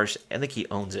kind of harsh. I think he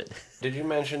owns it. Did you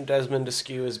mention Desmond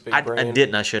Askew as Big I Brain?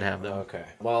 didn't. I should have, though. Okay.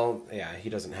 Well, yeah,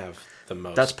 he doesn't have the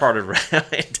most That's part of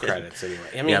right. credits anyway.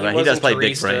 I mean, Yeah, but he was does in play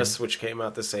Big Brain. Turistas, which came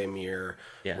out the same year,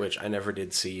 Yeah. which I never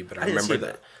did see, but I didn't remember see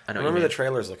that. that. I I know what you remember the mean.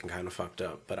 trailers looking kind of fucked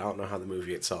up, but I don't know how the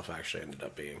movie itself actually ended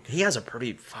up being. He has a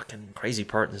pretty fucking crazy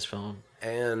part in this film.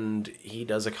 And he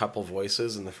does a couple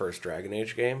voices in the first Dragon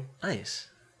Age game, Nice.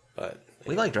 but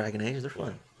We like Dragon Age. They're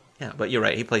fun. Yeah, but you're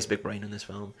right. He plays Big Brain in this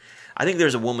film. I think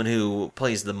there's a woman who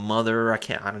plays the mother. I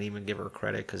don't even give her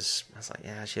credit because I was like,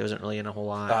 yeah, she wasn't really in a whole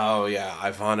lot. Oh yeah,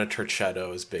 Ivana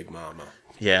Turchetto is Big Mama.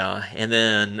 Yeah, and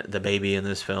then the baby in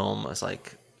this film, I was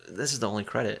like, this is the only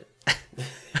credit.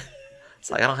 It's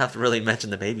like I don't have to really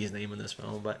mention the baby's name in this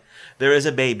film, but there is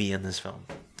a baby in this film.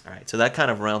 All right, so that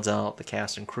kind of rounds out the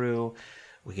cast and crew.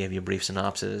 We gave you a brief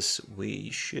synopsis.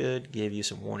 We should give you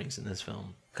some warnings in this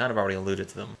film. Kind of already alluded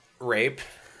to them. Rape?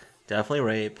 Definitely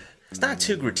rape. It's not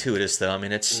too gratuitous, though. I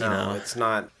mean, it's, No, you know... it's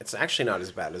not. It's actually not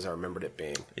as bad as I remembered it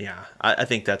being. Yeah, I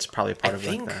think that's probably part I of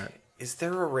think, like that. is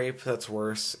there a rape that's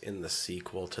worse in the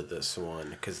sequel to this one?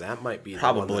 Because that might be the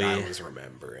Probably. one that I was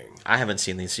remembering. I haven't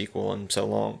seen the sequel in so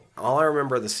long. All I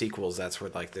remember the sequels, that's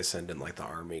where like they send in like the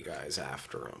army guys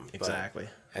after them. Exactly.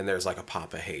 And there's like a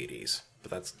Papa Hades,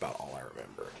 but that's about all I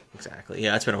remember. Exactly.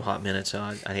 Yeah, it's been a hot minute, so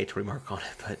I hate to remark on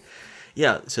it, but...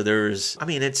 Yeah, so there's... I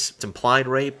mean, it's implied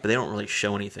rape, but they don't really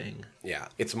show anything. Yeah,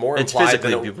 it's more It's implied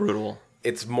physically than brutal.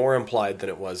 it's more implied than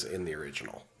it was in the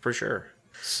original. For sure.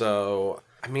 So,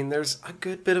 I mean, there's a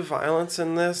good bit of violence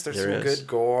in this. There's There some is. good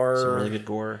gore. Some really good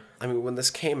gore. I mean, when this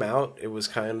came out, it was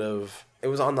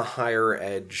on the higher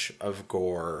edge of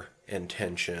gore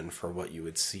intention for what you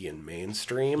would see in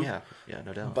mainstream. Yeah,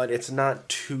 no doubt. But it's not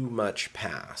too much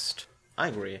past. I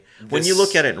agree. When you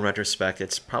look at it in retrospect,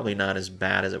 it's probably not as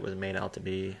bad as it was made out to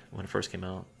be when it first came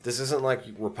out. This isn't like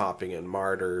we're popping in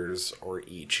Martyrs or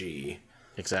Ichi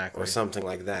Exactly. or something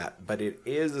like that, but it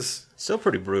is Still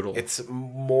pretty brutal. it's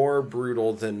more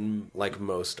brutal than like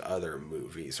most other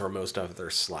movies or most other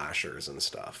slashers and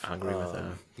stuff. I agree with that.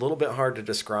 A little bit hard to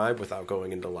describe without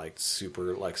going into like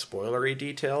super like spoilery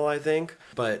detail, I think,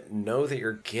 but know that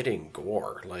you're getting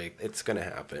gore. Like it's gonna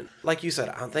happen. Like you said,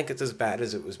 I don't think it's as bad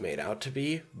as it was made out to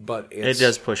be, but it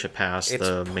does push it past it's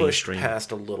the pushed mainstream.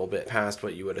 past a little bit past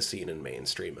what you would have seen in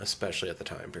mainstream, especially at the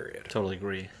time period. Totally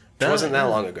agree. It wasn't that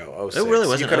long ago. 06. It really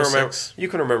wasn't. You can 06. remember. You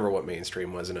can remember what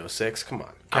mainstream was in 06. Come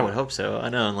on. I would hope so. I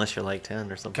know, unless you're like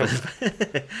 10 or something.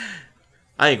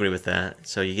 I agree with that.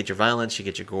 So you get your violence, you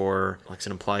get your gore, like it's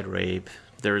an implied rape.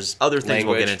 There's other things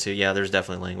we'll get into. Yeah, there's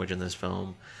definitely language in this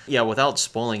film. Yeah, without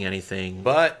spoiling anything.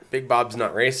 But Big Bob's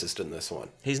not racist in this one.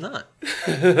 He's not.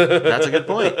 That's a good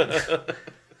point.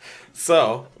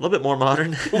 So A little bit more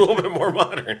modern. a little bit more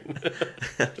modern.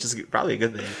 Which is probably a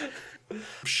good thing.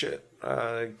 Shit.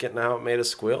 Getting out made a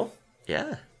squeal.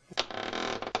 Yeah.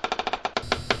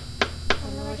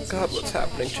 God, what's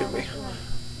happening to me?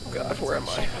 God, where am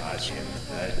I?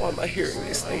 Why am I hearing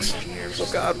these things? Oh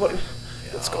God,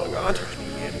 what's going on?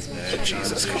 Oh,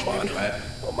 Jesus, come on!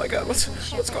 Oh my God, what's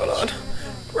going on?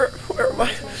 Where am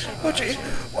I? Oh gee,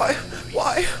 why?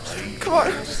 Come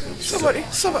on, somebody!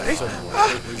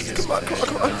 Ah, come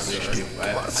on,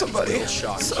 somebody!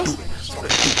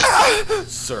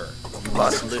 Sir, Come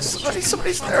on,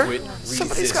 somebody's there.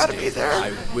 Somebody's got to be there.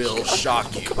 I will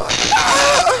shock you. Come on,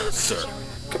 Sir,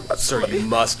 come on, sir, somebody. you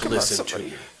must Come on, listen to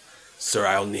somebody. me. Sir,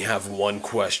 I only have one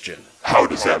question. How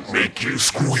does that make you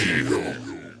squeal?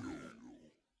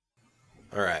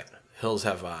 All right, Hills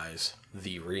Have Eyes,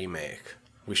 the remake.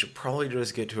 We should probably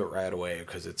just get to it right away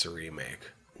because it's a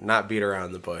remake. Not beat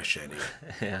around the bush any.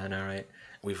 Yeah, I know, right?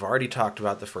 We've already talked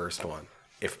about the first one.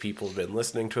 If people have been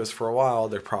listening to us for a while,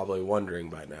 they're probably wondering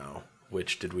by now,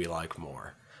 which did we like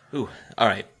more? Ooh, all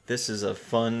right. This is a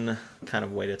fun kind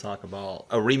of way to talk about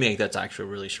a remake that's actually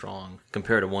really strong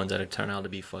compared to ones that have turned out to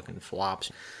be fucking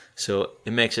flops. So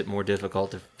it makes it more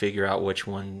difficult to figure out which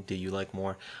one do you like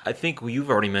more. I think you've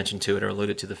already mentioned to it or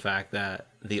alluded to the fact that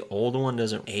the old one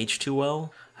doesn't age too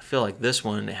well. I feel like this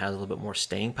one has a little bit more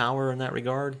staying power in that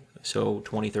regard. So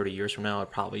 20, 30 years from now,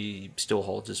 it probably still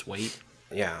holds its weight.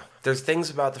 Yeah. There's things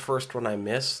about the first one I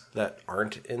miss that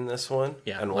aren't in this one.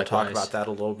 Yeah, and we'll likewise. talk about that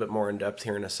a little bit more in depth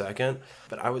here in a second.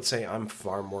 But I would say I'm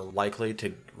far more likely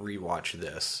to rewatch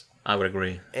this. I would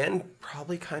agree. And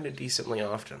probably kind of decently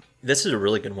often. This is a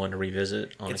really good one to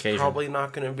revisit on It's occasion. probably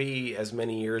not going to be as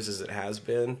many years as it has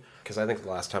been. Because I think the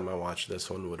last time I watched this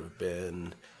one would have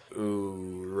been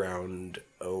around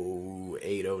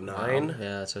 08, 09.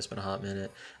 Yeah, so it's been a hot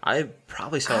minute. I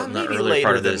probably saw it in the Maybe early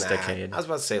part later of than this that. decade. I was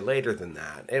about to say later than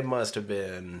that. It must have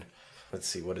been, let's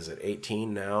see, what is it,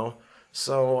 18 now?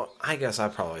 So I guess I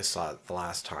probably saw it the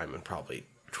last time in probably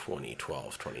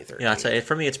 2012, 2013. Yeah, I'd say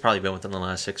for me it's probably been within the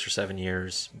last 6 or 7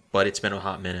 years, but it's been a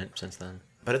hot minute since then.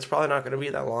 But it's probably not going to be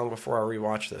that long before I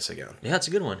rewatch this again. Yeah, it's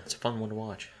a good one. It's a fun one to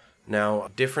watch. Now,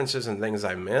 differences and things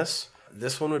I miss,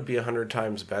 this one would be 100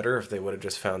 times better if they would have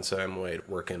just found Sam Wade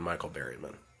working Michael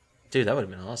Berryman. Dude, that would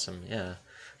have been awesome. Yeah,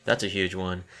 that's a huge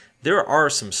one. There are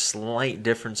some slight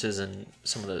differences in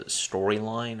some of the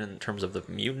storyline in terms of the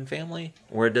mutant family,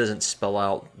 where it doesn't spell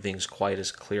out things quite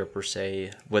as clear per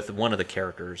se with one of the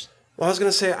characters. Well, I was going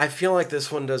to say, I feel like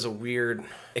this one does a weird...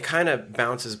 It kind of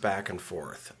bounces back and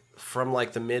forth. From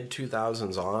like the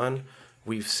mid-2000s on,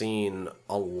 we've seen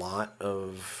a lot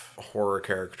of horror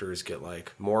characters get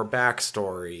like more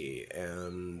backstory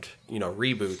and, you know,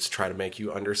 reboots try to make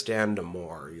you understand them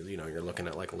more. You know, you're looking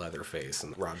at like Leatherface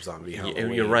and Rob Zombie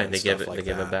Halloween. You're right. and They give stuff it. like They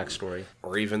give a that. backstory.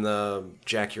 Or even the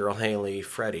Jackie Earle Haley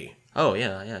Freddy. Oh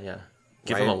yeah.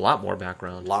 Give Right? them a lot more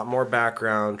background. A lot more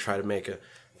background, try to make it.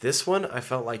 This one, I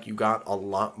felt like you got a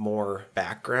lot more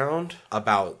background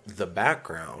about the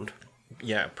background,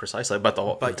 Yeah, precisely. But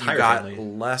the but entire you got family.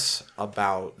 less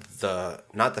about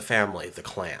not the family, the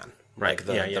clan, Right, like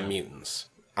the yeah. mutants.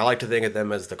 I like to think of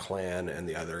them as the clan and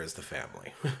the other as the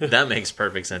family. That makes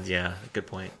perfect sense. Yeah, good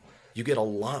point. You get a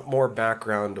lot more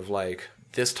background of like,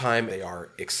 this time they are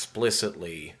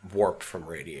explicitly warped from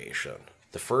radiation.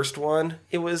 The first one,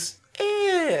 it was,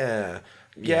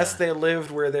 Yes, they lived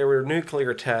where there were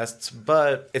nuclear tests,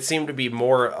 but it seemed to be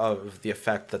more of the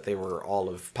effect that they were all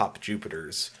of Pop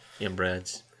Jupiter's.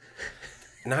 Inbreds.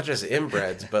 Not just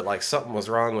inbreds, but like something was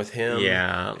wrong with him.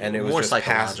 Yeah, And it was more just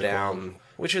passed psychological. down.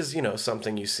 Which is,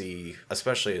 something you see,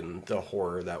 especially in the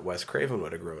horror that Wes Craven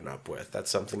would have grown up with. That's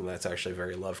something that's actually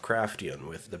very Lovecraftian,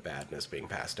 with the badness being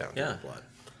passed down through the blood.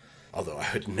 Although I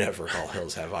would never call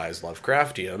Hills Have Eyes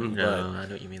Lovecraftian. No, but I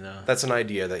know what you mean, though. that's an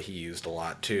idea that he used a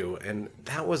lot, too. And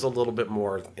that was a little bit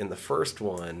more, in the first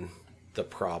one, the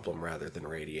problem rather than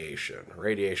radiation.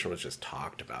 Radiation was just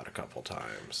talked about a couple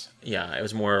times. Yeah, it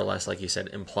was more or less, like you said,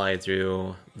 implied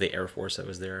through the Air Force that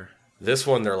was there. This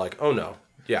one, they're like, oh no,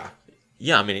 yeah.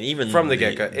 Yeah, I mean, even From the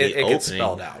get-go, it opening, gets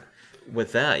spelled out.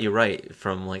 With that, you're right.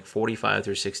 From like 45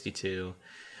 through 62,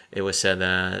 it was said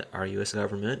that our U.S.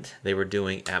 government, they were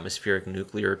doing atmospheric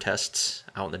nuclear tests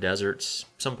out in the deserts,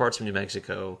 some parts of New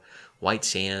Mexico, White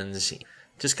Sands,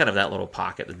 just kind of that little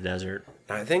pocket of the desert.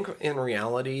 I think in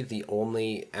reality, the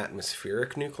only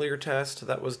atmospheric nuclear test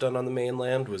that was done on the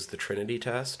mainland was the Trinity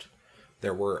test.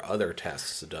 There were other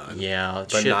tests done. Yeah,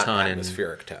 but shit not ton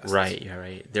atmospheric tests. Right, yeah,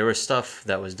 right. There was stuff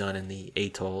that was done in the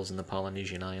atolls and the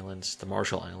Polynesian Islands, the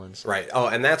Marshall Islands. Right. Oh,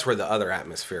 and that's where the other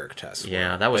atmospheric tests were.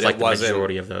 Yeah, that was But like it the wasn't-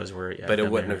 majority of those were. Yeah, But it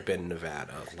down wouldn't there. have been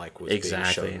Nevada like was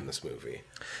Exactly. being shown in this movie.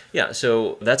 Yeah,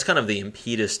 so that's kind of the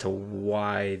impetus to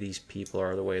why these people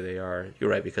are the way they are.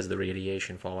 You're right, because of the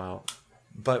radiation fallout.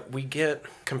 But we get,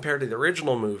 compared to the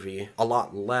original movie, a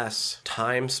lot less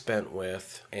time spent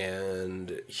with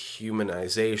and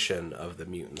humanization of the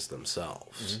mutants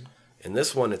themselves. In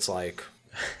this one, it's like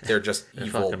they're just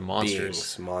evil fucking monsters.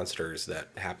 beings, monsters that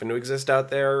happen to exist out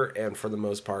there, and for the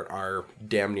most part are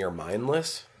damn near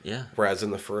mindless. Yeah. Whereas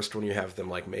in the first one, you have them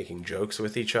like making jokes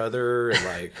with each other and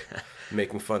like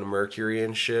making fun of Mercury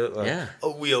and shit. Like, Yeah.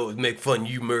 oh, we always make fun of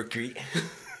you, Mercury.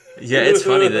 Yeah, it's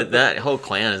funny that whole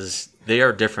clan they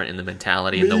are different in the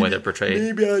mentality and the way they're portrayed.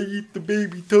 Maybe I eat the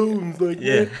baby tones like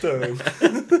Yeah.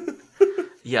 that time.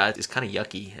 Yeah, it's kind of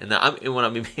yucky, and when I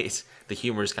mean the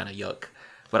humor is kind of yuck,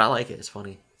 but I like it. It's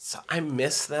funny. So I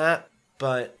miss that,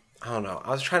 but I don't know.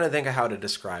 I was trying to think of how to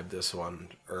describe this one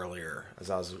earlier as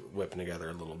I was whipping together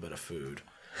a little bit of food.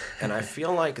 And I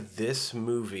feel like this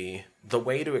movie, the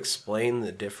way to explain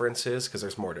the differences, because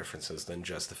there's more differences than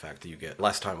just the fact that you get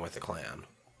less time with the clan,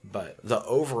 but the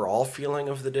overall feeling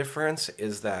of the difference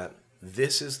is that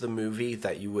this is the movie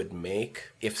that you would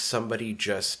make if somebody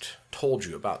just told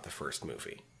you about the first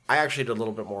movie. I actually did a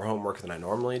little bit more homework than I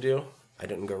normally do. I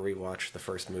didn't go rewatch the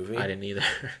first movie. I didn't either.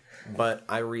 But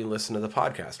I re-listened to the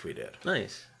podcast we did.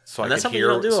 Nice. So And I that's could something you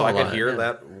hear, don't do so a I could lot, hear yeah.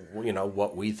 that,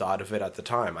 what we thought of it at the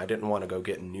time. I didn't want to go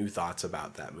get new thoughts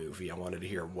about that movie. I wanted to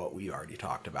hear what we already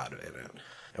talked about in it.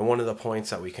 And one of the points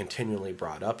that we continually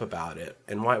brought up about it,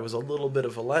 and why it was a little bit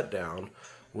of a letdown,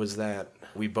 was that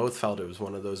we both felt it was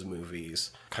one of those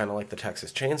movies, kind of like the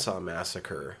Texas Chainsaw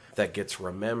Massacre, that gets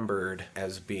remembered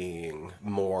as being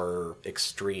more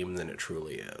extreme than it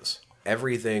truly is.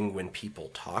 Everything, when people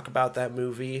talk about that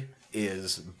movie,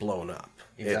 is blown up.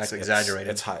 Exaggerated.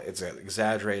 It's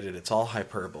exaggerated. It's all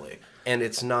hyperbole. And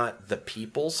it's not the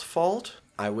people's fault.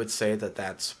 I would say that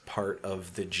that's part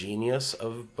of the genius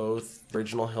of both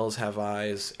Original Hills Have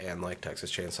Eyes and like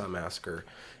Texas Chainsaw Massacre,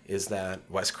 is that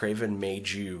Wes Craven made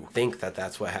you think that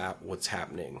that's what's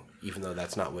happening, even though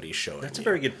that's not what he's showing. That's a you.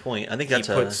 very good point. I think He that's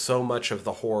put so much of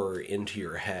the horror into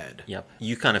your head Yep.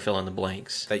 You kind of fill in the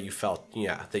blanks. that you felt,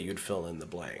 that you'd fill in the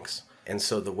blanks. And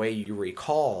so the way you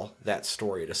recall that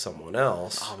story to someone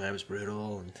else, Oh man, it was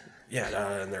brutal. And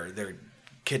and they're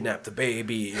kidnap the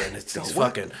baby, and it's these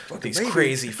what? fucking Fucking these baby.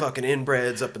 crazy fucking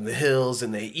inbreds up in the hills,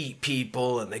 and they eat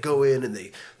people, and they go in and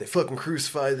they fucking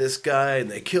crucify this guy, and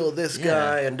they kill this Yeah.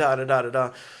 guy, and da da da da da.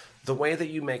 The way that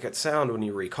you make it sound when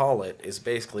you recall it is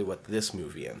basically what this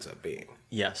movie ends up being.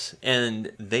 yes,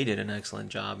 and they did an excellent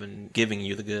job in giving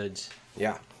you the goods.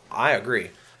 Yeah, I agree.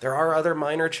 There are other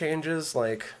minor changes,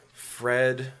 like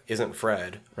Fred isn't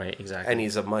Fred. Right, exactly. And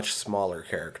he's a much smaller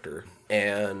character.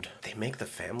 And they make the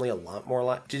family a lot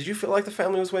more Did you feel like the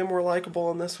family was way more likable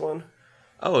in this one?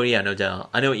 Oh yeah, no doubt.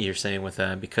 I know what you're saying with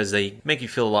that, because they make you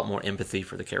feel a lot more empathy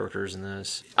for the characters in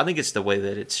this. I think it's the way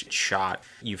that it's shot.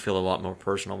 You feel a lot more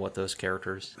personal with those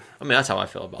characters. I mean, that's how I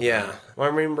feel about Yeah. that. Well,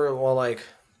 I remember, like,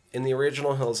 in the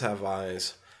original Hills Have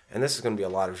Eyes, and this is going to be a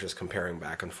lot of just comparing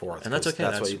back and forth. And that's 'cause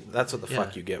okay, That's what the yeah.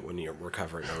 fuck you get when you're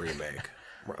recovering a remake.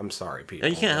 I'm sorry, people.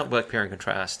 And you can't but- help but compare and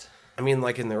contrast. I mean,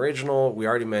 like in the original, we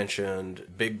already mentioned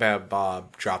Big Bad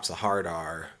Bob drops a hard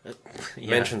R, Yeah.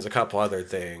 mentions a couple other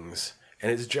things,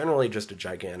 and it's generally just a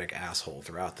gigantic asshole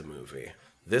throughout the movie.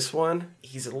 This one,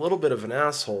 he's a little bit of an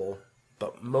asshole,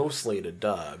 but mostly to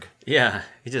Doug. Yeah,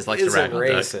 he just likes to Isn't rag on Doug.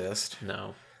 racist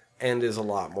No. and is a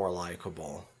lot more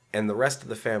likable. And the rest of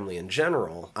the family in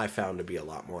general, I found to be a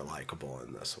lot more likable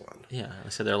in this one. Yeah, I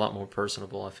said they're a lot more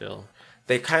personable, I feel.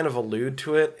 They kind of allude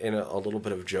to it in a little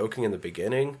bit of joking in the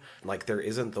beginning. Like, there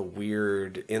isn't the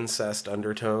weird incest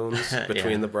undertones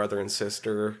between the brother and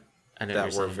sister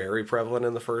that were very prevalent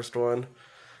in the first one.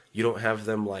 You don't have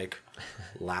them, like,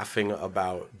 laughing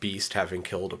about Beast having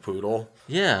killed a poodle.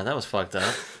 Yeah, that was fucked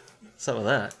up. What's up with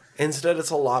that? Instead, it's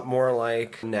a lot more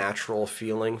like natural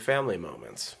feeling family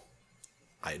moments.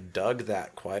 I dug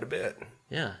that quite a bit.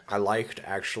 Yeah. I liked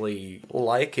actually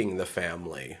liking the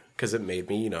family because it made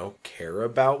me, care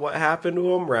about what happened to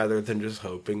them rather than just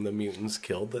hoping the mutants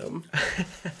killed them.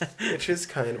 Which is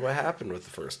kind of what happened with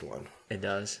the first one. It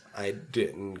does. I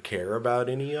didn't care about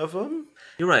any of them.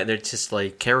 You're right. They're just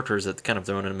like characters that kind of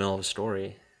thrown in the middle of a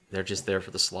story. They're just there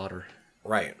for the slaughter.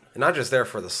 Right. And not just there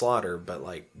for the slaughter, but,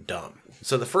 like, dumb.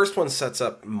 So the first one sets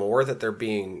up more that they're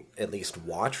being at least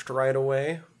watched right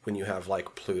away when you have,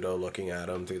 like, Pluto looking at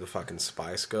them through the fucking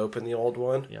spy scope in the old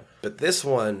one. Yeah. But this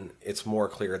one, it's more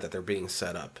clear that they're being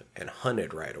set up and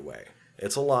hunted right away.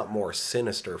 It's a lot more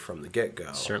sinister from the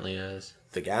get-go. Certainly is.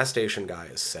 The gas station guy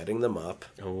is setting them up.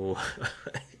 Oh,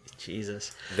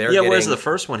 Jesus. getting... Whereas the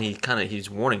first one,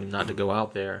 he's warning them not to go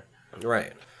out there.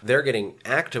 Right. They're getting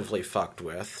actively fucked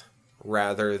with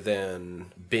rather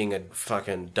than being a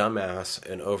fucking dumbass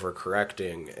and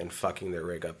overcorrecting and fucking their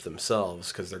rig up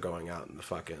themselves because they're going out in the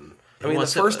fucking... I mean, the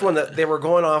first one, that they were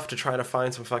going off to try to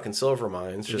find some fucking silver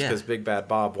mines just because Big Bad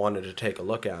Bob wanted to take a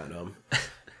look at them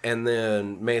and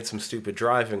then made some stupid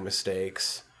driving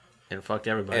mistakes. And fucked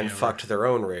everybody and over. Fucked their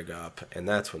own rig up, and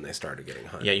that's when they started getting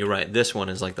hunted. Yeah, you're right. This one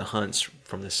is like the hunts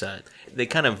from the set. They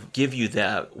kind of give you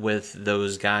that with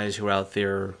those guys who are out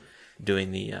there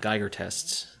doing the Geiger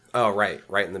tests. Oh, right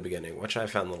in the beginning, which I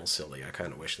found a little silly. I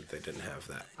kind of wish that they didn't have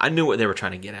that. I knew what they were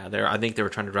trying to get at there. I think they were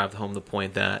trying to drive home the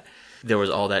point that there was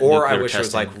all that or nuclear I wish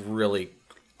testing. it was like really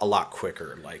a lot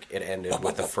quicker, like it ended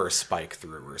with the first spike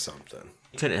through or something.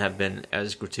 It couldn't have been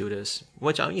as gratuitous,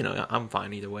 which I'm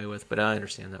fine either way with, but I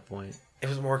understand that point. It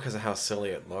was more because of how silly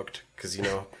it looked, because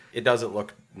it doesn't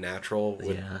look natural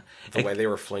with the way they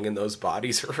were flinging those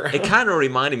bodies around. It kind of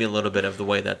reminded me a little bit of the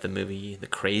way that the movie The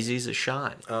Crazies is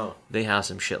shot. Oh. They have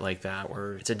some shit like that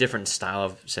where it's a different style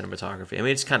of cinematography. I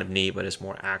mean, it's kind of neat, but it's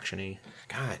more action-y.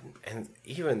 God, and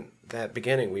even that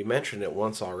beginning, we mentioned it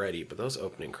once already, but those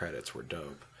opening credits were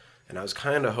dope. And I was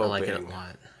kind of hoping... I like it a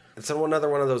lot. It's another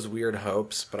one of those weird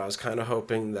hopes, but I was kind of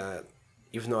hoping that,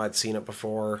 even though I'd seen it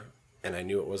before, and I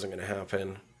knew it wasn't going to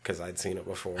happen, because I'd seen it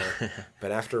before,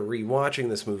 but after rewatching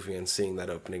this movie and seeing that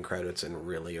opening credits and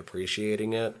really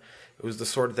appreciating it, it was the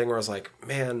sort of thing where I was like,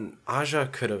 man, Aja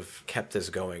could have kept this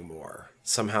going more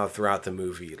somehow throughout the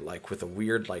movie, like with the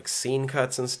weird like scene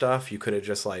cuts and stuff. You could have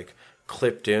just like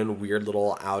clipped in weird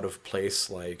little out of place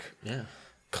like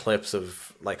clips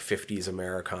of like 50s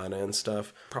Americana and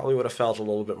stuff. Probably would have felt a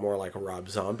little bit more like a Rob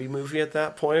Zombie movie at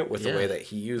that point with the way that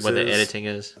he uses what the editing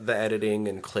is. The editing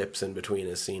and clips in between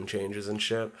his scene changes and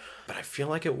shit. But I feel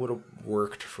like it would have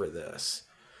worked for this.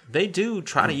 They do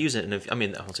try to use it in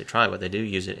I won't say try, but they do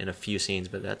use it in a few scenes,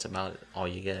 but that's about all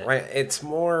you get. Right.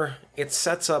 It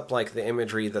sets up like the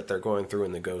imagery that they're going through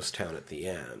in the ghost town at the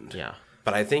end. Yeah.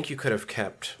 But I think you could have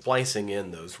kept splicing in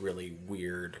those really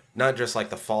weird, not just like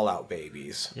the Fallout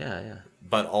babies. Yeah.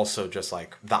 But also just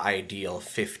like the ideal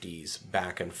 50s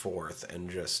back and forth and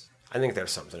just... I think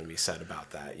there's something to be said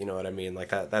about that. You know what I mean? Like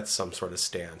that's some sort of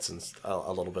stance and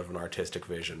a little bit of an artistic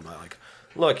vision by like,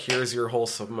 look, here's your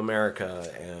wholesome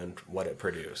America and what it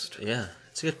produced. Yeah,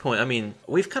 it's a good point. I mean,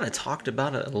 we've kind of talked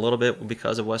about it a little bit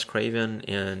because of Wes Craven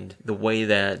and the way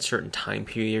that certain time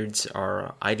periods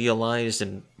are idealized,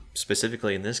 and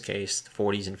specifically in this case, the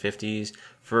 40s and 50s.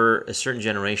 For a certain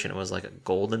generation, it was like a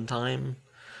golden time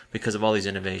because of all these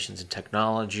innovations in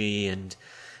technology and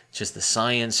just the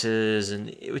sciences, and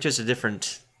it was just a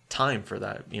different time for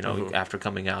that, after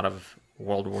coming out of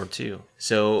World War II.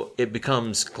 So it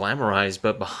becomes glamorized,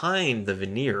 but behind the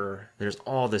veneer, there's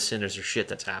all this sinister shit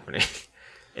that's happening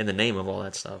in the name of all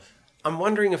that stuff. I'm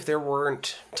wondering if there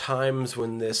weren't times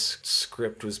when this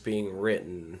script was being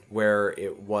written where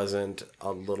it wasn't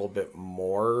a little bit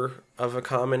more of a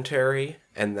commentary,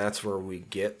 and that's where we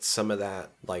get some of that,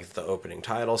 like the opening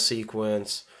title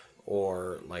sequence,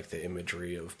 or like the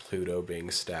imagery of Pluto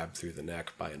being stabbed through the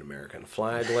neck by an American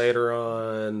flag later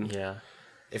on. Yeah.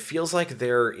 It feels like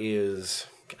there is...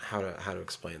 How to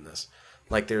explain this?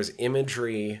 Like there's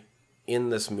imagery in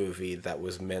this movie that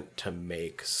was meant to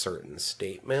make certain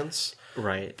statements.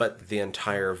 Right. But the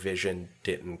entire vision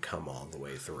didn't come all the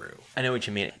way through. I know what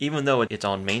you mean. Even though it's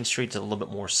on Main Street, it's a little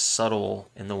bit more subtle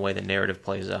in the way the narrative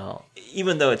plays out.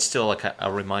 Even though it's still like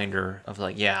a reminder of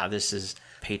like, yeah, this is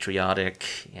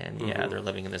patriotic, and they're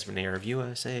living in this veneer of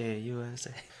USA,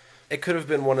 USA. It could have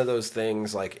been one of those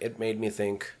things, like, it made me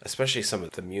think, especially some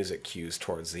of the music cues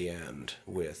towards the end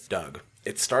with Doug.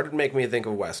 It started making me think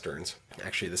of Westerns.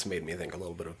 Actually, this made me think a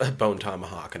little bit of Bone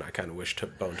Tomahawk, and I kind of wish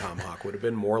Bone Tomahawk would have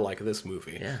been more like this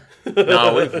movie. Yeah.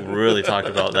 No, we've really talked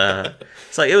about that.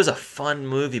 It's like, it was a it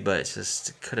movie, but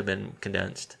it could have been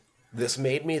condensed. This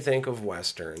made me think of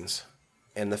Westerns,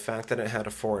 and the fact that it had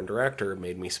a foreign director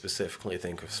made me specifically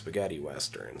think of spaghetti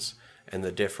Westerns, and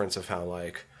the difference of how,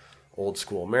 like, old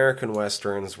school American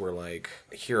Westerns were like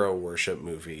hero worship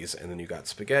movies, and then you got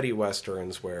spaghetti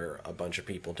Westerns where a bunch of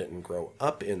people didn't grow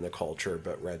up in the culture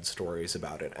but read stories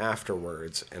about it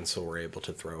afterwards, and so were able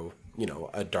to throw,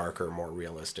 a darker, more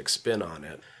realistic spin on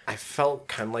it. I felt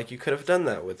kind of like you could have done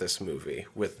that with this movie,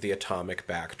 with the atomic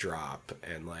backdrop,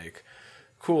 and like,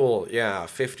 cool, yeah,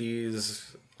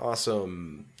 50s,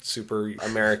 awesome, super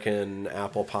American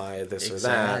apple pie, this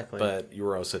Exactly. or that, but you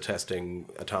were also testing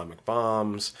atomic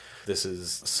bombs. This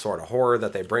is sort of horror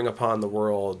that they bring upon the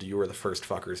world. You were the first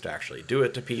fuckers to actually do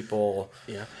it to people.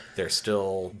 Yeah. They're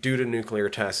still, due to nuclear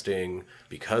testing,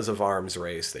 because of arms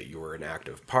race that you were an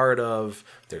active part of.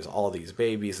 There's all these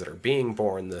babies that are being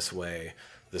born this way.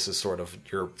 This is sort of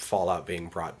your fallout being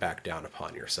brought back down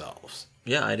upon yourselves.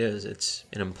 Yeah, it is. It's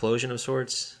an implosion of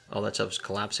sorts. All that stuff's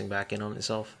collapsing back in on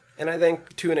itself. And I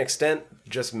think, to an extent,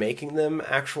 just making them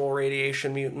actual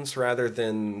radiation mutants rather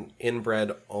than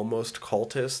inbred almost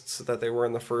cultists that they were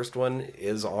in the first one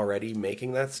is already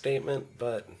making that statement,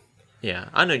 but... Yeah,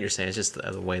 I know what you're saying. It's just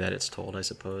the way that it's told, I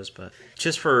suppose. But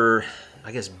just for,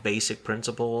 I guess, basic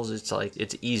principles, it's like,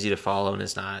 it's easy to follow and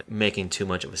it's not making too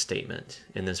much of a statement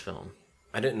in this film.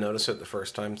 I didn't notice it the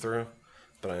first time through,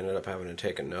 but I ended up having to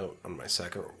take a note on my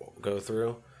second go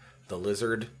through. The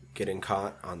lizard getting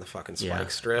caught on the fucking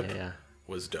spike strip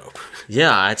was dope.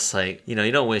 Yeah, it's like, you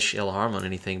don't wish ill harm on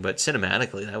anything, but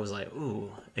cinematically, that was like,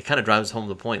 ooh, it kind of drives home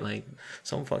the point, like,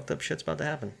 some fucked up shit's about to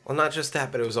happen. Well, not just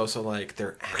that, but it was also like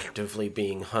they're actively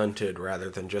being hunted rather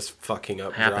than just fucking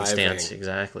up Happenstance, driving.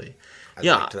 Exactly.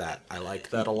 I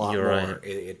liked that a lot You're more. right.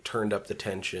 It turned up the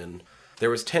tension. There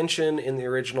was tension in the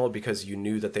original because you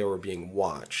knew that they were being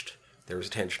watched. There was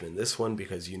tension in this one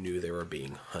because you knew they were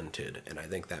being hunted, and I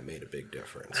think that made a big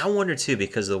difference. I wonder, too,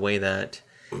 because the way that...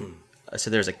 So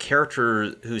there's a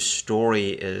character whose story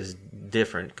is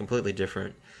different, completely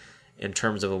different, in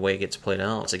terms of the way it gets played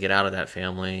out. To get out of that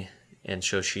family, and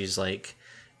so she's, like,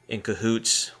 in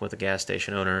cahoots with the gas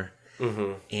station owner,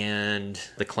 and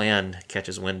the Klan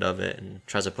catches wind of it and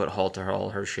tries to put a halt to all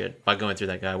her shit by going through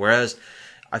that guy. Whereas...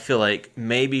 I feel like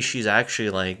maybe she's actually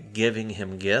like giving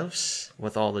him gifts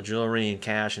with all the jewelry and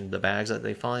cash and the bags that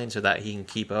they find so that he can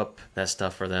keep up that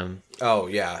stuff for them. Oh,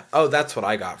 yeah. Oh, that's what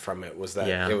I got from it, was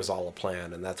that it was all a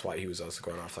plan, and that's why he was also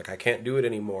going off. Like, I can't do it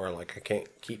anymore. Like, I can't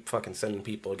keep fucking sending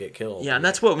people to get killed. Yeah, and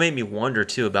that's what made me wonder,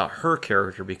 too, about her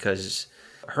character, because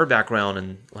her background,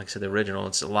 and like I said, the original,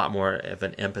 it's a lot more of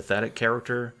an empathetic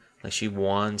character. Like, she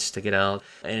wants to get out,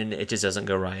 and it just doesn't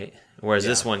go right. Whereas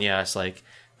this one, it's like...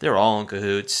 They're all in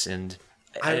cahoots, and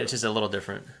it's just a little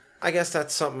different. I guess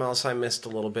that's something else I missed a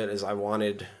little bit, is I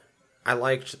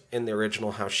liked in the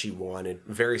original how she wanted,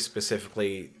 very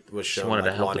specifically was shown, she wanted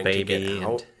like, to help the wanting baby. to get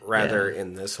out. Rather,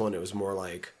 in this one, it was more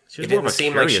like, She was it more of didn't a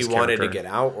seem like she curious wanted to character. get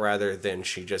out, rather than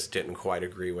she just didn't quite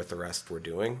agree with the rest were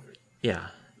doing. Yeah.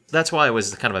 That's why it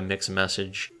was kind of a mixed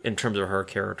message in terms of her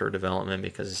character development,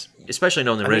 because, especially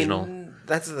knowing the original...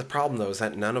 That's the problem, though, is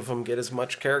that none of them get as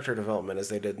much character development as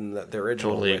they did in the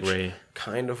original, Totally which agree.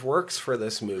 kind of works for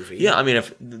this movie. Yeah, I mean,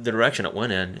 if the direction it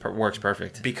went in works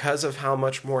perfect. Because of how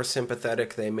much more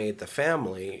sympathetic they made the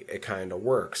family, it kind of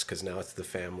works, because now it's the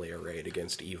family arrayed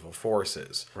against evil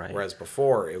forces. Right. Whereas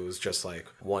before, it was just like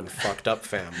one fucked up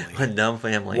family. One dumb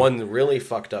family. One really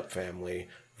fucked up family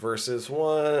versus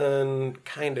one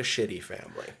kind of shitty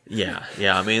family. Yeah.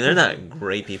 I mean, they're not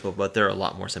great people, but they're a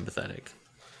lot more sympathetic.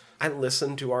 I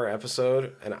listened to our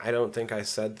episode, and I don't think I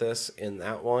said this in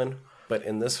that one, but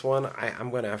in this one,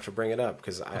 I'm going to have to bring it up,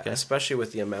 because especially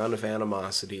with the amount of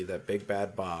animosity that Big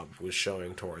Bad Bob was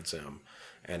showing towards him,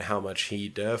 and how much he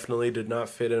definitely did not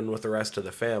fit in with the rest of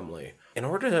the family. In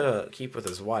order to keep with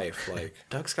his wife, like,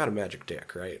 Doug's got a magic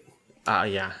dick, right?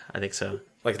 Yeah, I think so.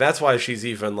 Like, that's why she's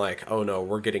even like, oh no,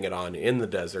 we're getting it on in the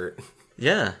desert.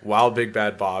 Yeah. While Big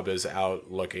Bad Bob is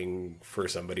out looking for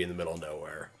somebody in the middle of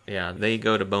nowhere. Yeah, they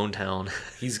go to Bone Town.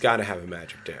 He's got to have a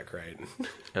magic dick, right?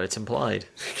 It's implied.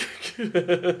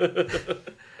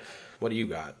 What do you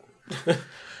got?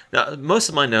 Now, most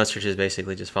of my notes are just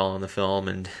basically just following the film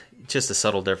and just the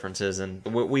subtle differences. And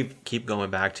what we keep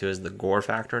going back to is the gore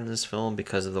factor in this film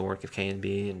because of the work of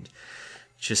K&B and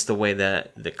just the way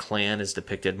that the clan is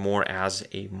depicted more as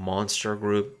a monster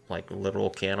group, like literal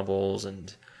cannibals,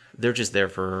 and they're just there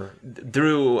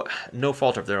through no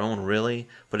fault of their own, really,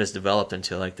 but it's developed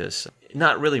into like this,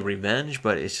 not really revenge,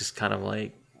 but it's just kind of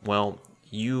like, well,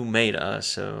 you made us,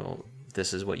 so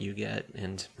this is what you get,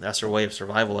 and that's their way of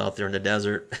survival out there in the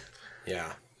desert.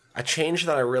 Yeah. A change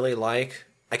that I really like,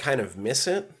 I kind of miss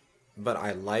it, but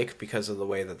I like because of the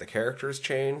way that the characters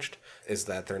changed, is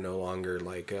that they're no longer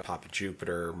like Papa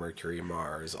Jupiter, Mercury,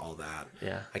 Mars, all that.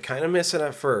 Yeah. I kind of miss it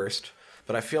at first,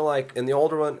 but I feel like in the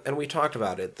older one, and we talked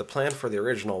about it, the plan for the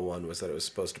original one was that it was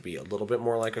supposed to be a little bit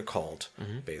more like a cult,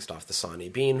 based off the Sonny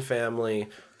Bean family.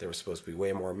 There was supposed to be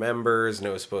way more members, and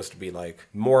it was supposed to be like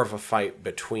more of a fight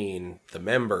between the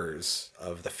members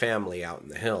of the family out in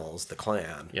the hills, the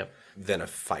clan, Yep. than a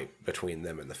fight between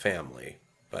them and the family.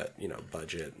 But, you know,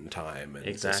 budget and time and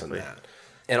this Exactly. and that.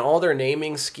 And all their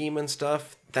naming scheme and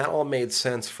stuff, that all made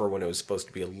sense for when it was supposed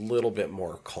to be a little bit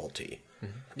more culty.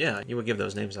 Yeah, you would give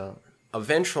those names out.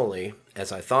 Eventually,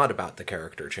 as I thought about the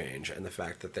character change and the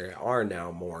fact that there are now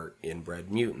more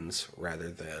inbred mutants rather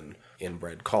than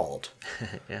inbred cult,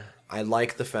 Yeah. I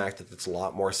like the fact that it's a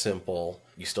lot more simple.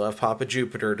 You still have Papa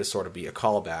Jupiter to sort of be a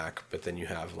callback, but then you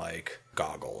have like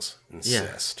Goggles and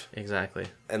Yeah, Cyst. exactly.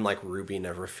 And like Ruby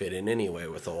never fit in anyway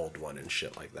with the old one and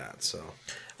shit like that, so...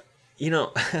 You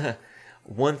know,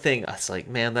 one thing, I was like,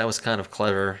 man, that was kind of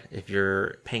clever if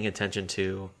you're paying attention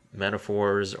to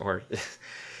metaphors or...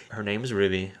 Her name is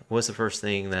Ruby. What's the first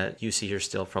thing that you see her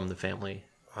steal from the family?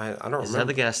 I don't Is remember. that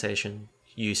the gas station?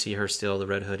 You see her steal the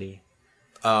red hoodie.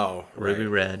 Oh, Ruby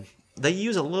right. Red. They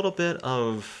use a little bit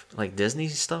of like Disney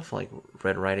stuff, like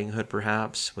Red Riding Hood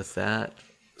perhaps, with that.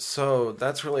 So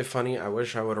that's really funny. I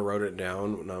wish I would have wrote it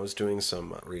down when I was doing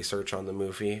some research on the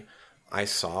movie. I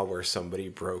saw where somebody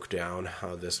broke down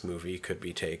how this movie could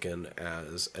be taken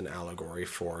as an allegory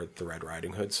for the Red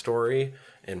Riding Hood story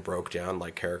and broke down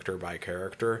like character by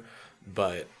character.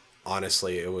 But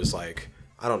honestly, it was like,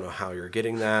 I don't know how you're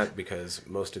getting that because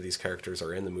most of these characters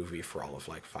are in the movie for all of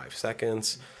like 5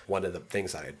 seconds. One of the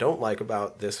things that I don't like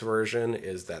about this version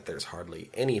is that there's hardly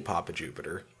any Papa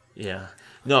Jupiter. Yeah.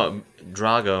 No,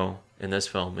 Drago in this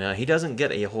film, yeah, he doesn't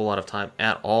get a whole lot of time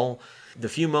at all. The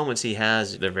few moments he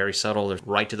has, they're very subtle. They're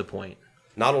right to the point.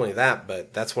 Not only that,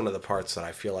 but that's one of the parts that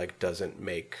I feel like doesn't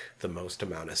make the most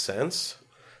amount of sense.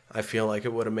 I feel like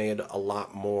it would have made a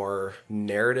lot more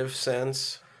narrative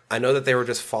sense. I know that they were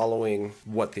just following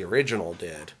what the original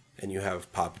did, and you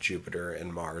have Papa Jupiter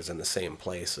and Mars in the same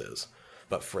places.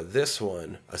 But for this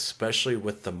one, especially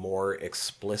with the more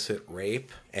explicit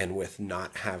rape and with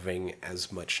not having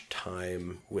as much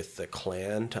time with the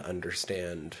clan to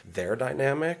understand their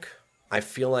dynamic, I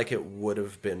feel like it would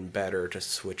have been better to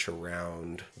switch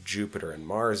around Jupiter and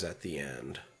Mars at the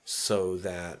end so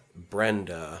that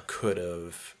Brenda could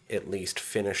have at least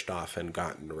finished off and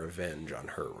gotten revenge on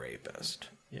her rapist.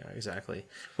 Yeah, exactly.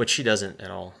 Which she doesn't at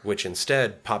all. Which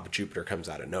instead, Papa Jupiter comes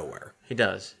out of nowhere. He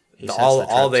does. He sets All the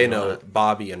traps they and all know, that.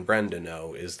 Bobby and Brenda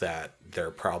know, is that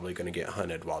they're probably going to get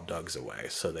hunted while Doug's away,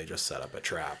 so they just set up a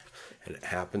trap. And it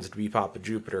happens to be Papa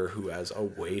Jupiter, who has a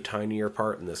way tinier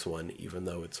part in this one, even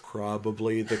though it's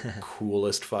probably the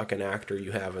coolest fucking actor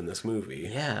you have in this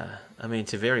movie. Yeah, I mean,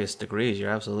 to various degrees,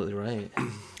 you're absolutely right.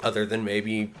 Other than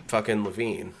maybe fucking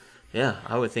Levine. Yeah,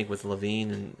 I would think with Levine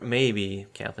and maybe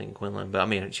Kathleen Quinlan, but I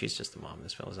mean, she's just the mom in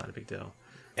this film. It's not a big deal.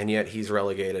 And yet he's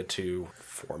relegated to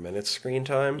 4 minutes screen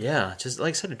time. Yeah, just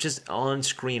like I said, just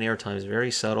on-screen airtime is very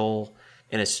subtle,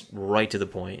 and it's right to the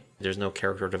point. There's no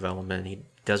character development. He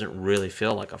doesn't really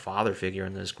feel like a father figure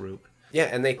in this group. Yeah,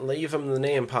 and they leave him the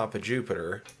name Papa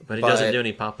Jupiter. But he doesn't do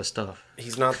any Papa stuff.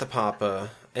 He's not the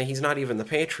Papa, and he's not even the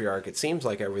patriarch. It seems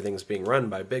like everything's being run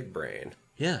by Big Brain.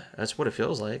 Yeah, that's what it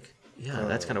feels like. Yeah,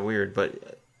 that's kind of weird,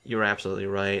 but you're absolutely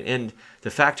right. And the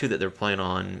fact, too, that they're playing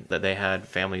on that they had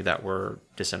family that were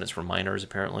descendants from miners,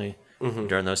 apparently,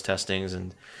 during those testings,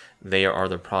 and they are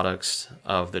the products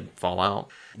of the fallout.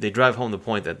 They drive home the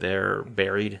point that they're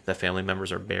buried, that family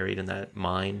members are buried in that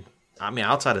mine. I mean,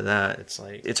 outside of that, it's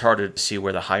like, it's hard to see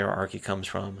where the hierarchy comes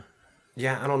from.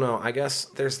 Yeah, I don't know. I guess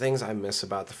there's things I miss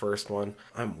about the first one.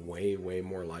 I'm way, way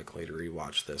more likely to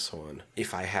rewatch this one.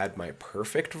 If I had my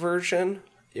perfect version,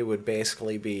 it would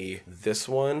basically be this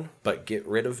one, but get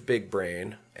rid of Big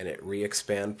Brain, and it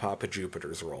re-expand Papa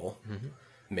Jupiter's role.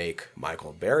 Make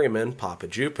Michael Berryman Papa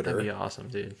Jupiter. That'd be awesome,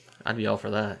 dude. I'd be all for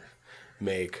that.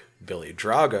 Make Billy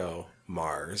Drago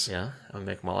Mars. Yeah, that would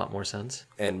make a lot more sense.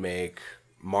 And make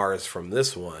Mars from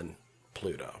this one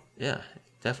Pluto. Yeah,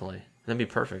 definitely. That'd be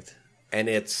perfect. And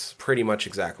it's pretty much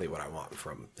exactly what I want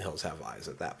from Hills Have Eyes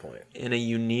at that point. In a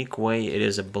unique way, it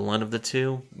is a blend of the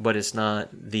two, but it's not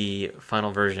the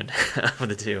final version of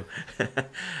the two.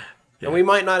 And we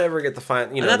might not ever get the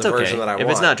final, And that's the okay. version that I want.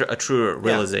 If it's not a true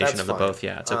realization that's of the fine. both,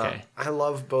 yeah, it's okay. I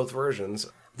love both versions.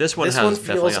 This one This has one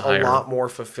definitely feels a higher... a lot more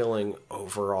fulfilling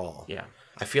overall. Yeah.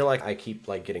 I feel like I keep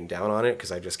getting down on it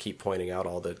because I just keep pointing out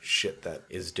all the shit that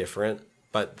is different.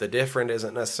 But the different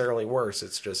isn't necessarily worse.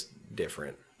 It's just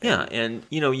different. Yeah, and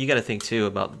you got to think too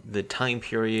about the time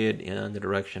period and the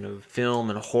direction of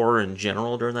film and horror in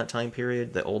general during that time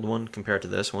period, the old one compared to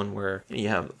this one where you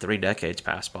have 3 decades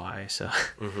pass by, so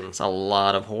it's a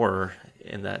lot of horror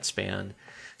in that span.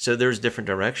 So there's different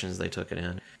directions they took it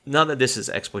in. Not that this is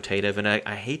exploitative, and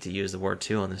I hate to use the word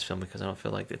too on this film because I don't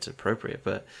feel like it's appropriate,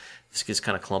 but this gets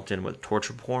kind of clumped in with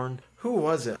torture porn. Who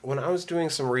was it? When I was doing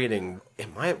some reading,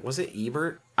 was it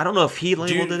Ebert? I don't know if he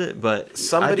labeled it, but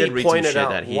Somebody I did read pointed some shit out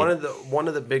that he... one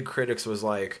of the big critics was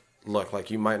like, "Look, like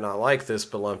you might not like this,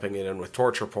 but lumping it in with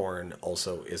torture porn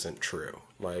also isn't true.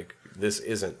 Like this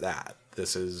isn't that.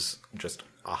 This is just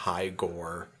a high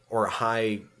gore or a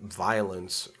high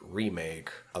violence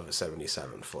remake of a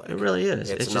 '77 flick. It really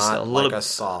is. It's just not a little... like a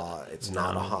Saw. It's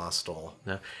not a Hostel.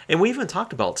 No. And we even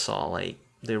talked about Saw. Like,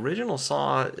 the original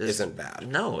Saw Isn't bad.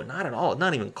 No, not at all.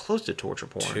 Not even close to torture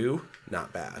porn. 2,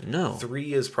 not bad. No.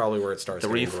 3 is probably where it starts.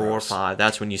 3, getting 4, gross. 5.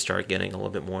 That's when you start getting a little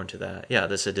bit more into that. Yeah,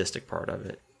 the sadistic part of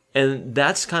it. And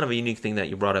that's kind of a unique thing that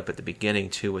you brought up at the beginning,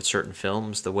 too, with certain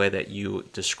films. The way that you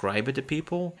describe it to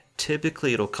people,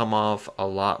 typically it'll come off a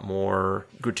lot more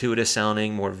gratuitous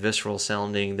sounding, more visceral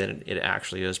sounding than it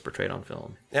actually is portrayed on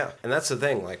film. Yeah, and that's the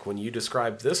thing. Like when you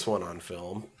describe this one on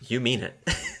film, You mean it.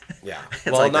 yeah. It's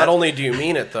Well, like not that. only do you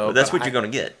mean it though, But that's but what you're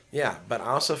going to get. Yeah, but I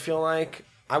also feel like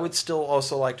I would still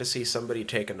also like to see somebody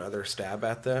take another stab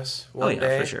at this one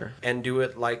day. for sure. And do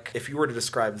it like, if you were to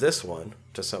describe this one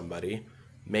to somebody,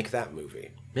 make that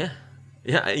movie. Yeah.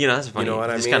 Yeah, that's funny. know what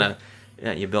I Just mean? kind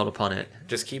of, you build upon it.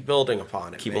 Just keep building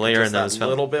upon it. Keep Make it layering just that those fel-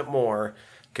 little bit more,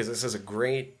 because this is a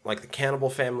great, like the Cannibal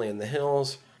Family in the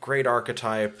Hills, great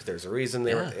archetype. There's a reason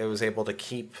it was able to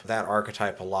keep that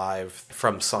archetype alive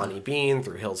from Sonny Bean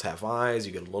through Hills Have Eyes.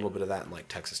 You get a little bit of that in like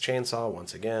Texas Chainsaw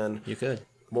once again. You could.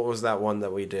 What was that one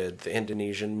that we did? The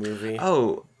Indonesian movie?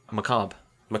 Oh, Macabre.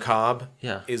 Macabre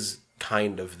Yeah. is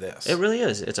kind of this. It really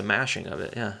is. It's a mashing of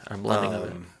it, yeah. A blending of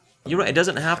it. You're right. It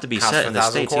doesn't have to be House set of in a the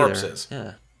Thousand States Corpses. either.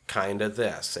 Yeah. Kind of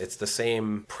this. It's the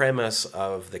same premise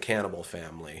of the Cannibal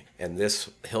Family. And this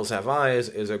Hills Have Eyes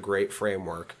is a great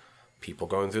framework. People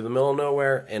going through the middle of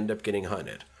nowhere end up getting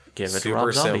hunted. Give it to Super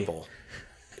Rob Zombie. simple.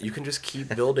 You can just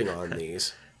keep building on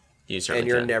these, You certainly and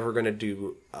you're can. never going to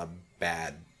do a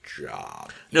bad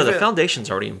job. No, the Even- foundation's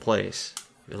already in place.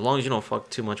 As long as you don't fuck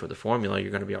too much with the formula,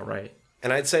 you're going to be all right.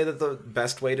 And I'd say that the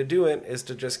best way to do it is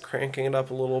to just cranking it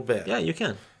up a little bit. Yeah, you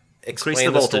can. Explain Increase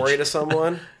the the voltage. story to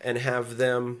someone and have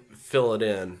them fill it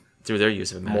in Through their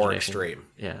use of imagination. more extreme.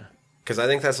 Yeah. Because I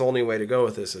think that's the only way to go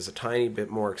with this, is a tiny bit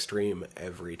more extreme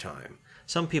every time.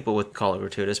 Some people would call it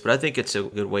gratuitous, but I think it's a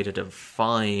good way to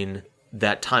define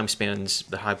that time spans,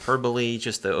 the hyperbole,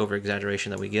 just the over-exaggeration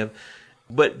that we give.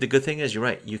 But the good thing is, you're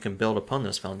right, you can build upon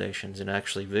those foundations and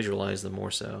actually visualize them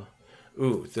more so.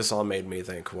 Ooh, this all made me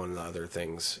think one of the other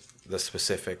things, the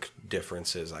specific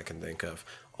differences I can think of.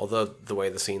 Although the way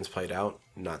the scenes played out,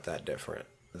 not that different.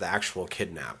 The actual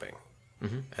kidnapping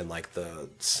and like the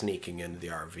sneaking into the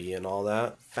RV and all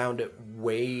that, found it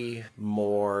way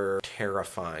more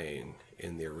terrifying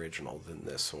in the original than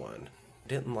this one.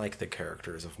 Didn't like the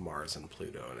characters of Mars and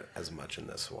Pluto in it as much in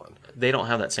this one. They don't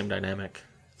have that same dynamic.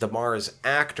 The Mars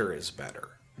actor is better.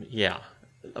 Yeah.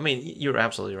 I mean, you're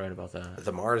absolutely right about that.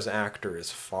 The Mars actor is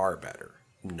far better.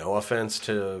 No offense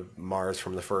to Mars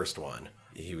from the first one.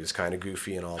 He was kind of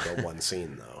goofy in all but one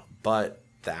scene, though. But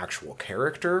the actual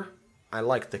character, I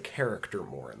like the character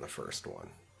more in the first one,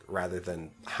 rather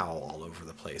than how all over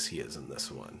the place he is in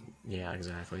this one. Yeah,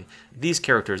 exactly. These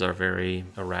characters are very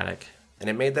erratic. And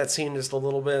it made that scene just a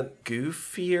little bit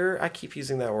goofier. I keep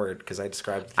using that word because I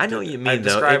described... I know what you mean, I though.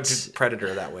 described It's-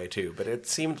 Predator that way, too. But it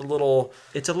seemed a little...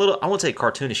 It's a little, I won't say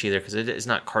cartoonish either, because it's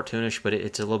not cartoonish, but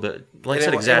it's a little bit, like I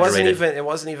said, It exaggerated. it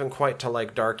wasn't even quite to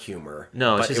like dark humor.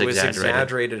 No, it's but just it was exaggerated.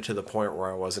 exaggerated to the point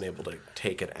where I wasn't able to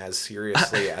take it as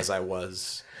seriously as I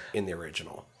was in the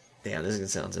original. Damn, this is going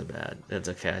to sound so bad. It's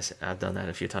okay. I've done that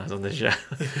a few times on this show.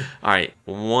 All right.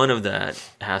 One of that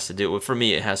has to do with, for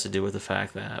me, it has to do with the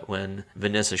fact that when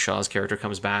Vanessa Shaw's character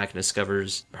comes back and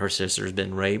discovers her sister's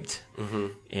been raped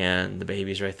and the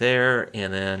baby's right there,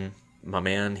 and then my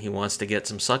man, he wants to get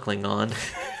some suckling on,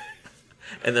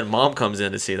 and then mom comes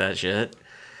in to see that shit,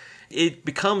 it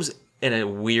becomes, in a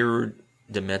weird,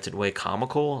 demented way,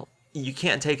 comical. you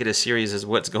can't take it as serious as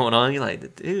what's going on. You're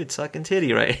like, dude, sucking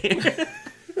titty right here.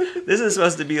 This is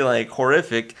supposed to be like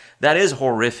horrific. That is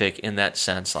horrific in that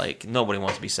sense. Like, nobody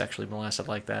wants to be sexually molested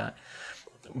like that.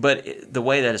 But the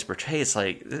way that it's portrayed, it's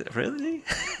like, really?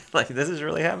 Like, this is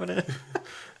really happening?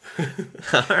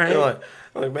 All right.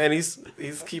 Like, man, he's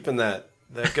keeping that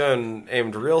gun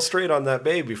aimed real straight on that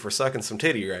baby for sucking some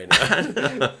titty right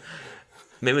now.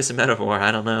 Maybe it's a metaphor.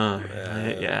 I don't know.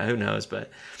 Yeah, who knows?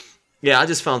 But yeah, I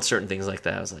just found certain things like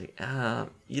that. I was like,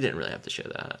 you didn't really have to show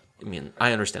that. I mean,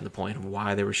 I understand the point of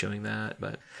why they were showing that,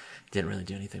 but it didn't really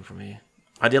do anything for me.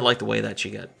 I did like the way that she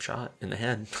got shot in the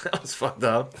head. That was fucked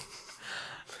up.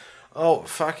 Oh,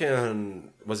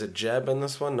 fucking... Was it Jeb in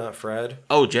this one, not Fred?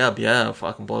 Oh, Jeb, yeah.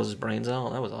 Fucking blows his brains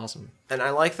out. That was awesome. And I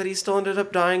like that he still ended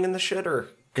up dying in the shitter.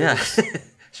 Yeah.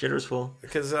 Shitter's full.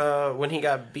 Because when he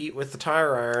got beat with the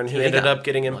tire iron, he Yeah, he ended got, up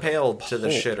getting impaled like, to the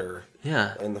shitter.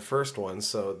 Yeah. In the first one.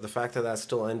 So the fact that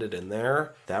still ended in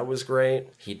there, that was great.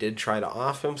 He did try to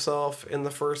off himself in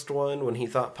the first one when he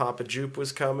thought Papa Jupe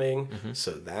was coming. Mm-hmm.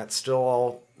 So that still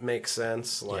all makes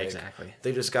sense. Like, yeah, exactly.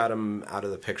 They just got him out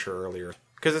of the picture earlier.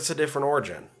 Because it's a different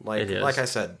origin. Like I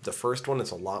said, the first one, it's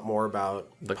a lot more about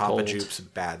the Papa cult. Jupe's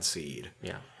bad seed.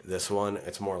 Yeah. This one,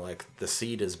 it's more like the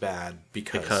seed is bad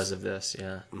because of this,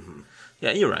 yeah. Mm-hmm.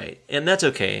 Yeah, you're right. And that's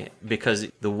okay, because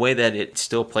the way that it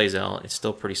still plays out, it's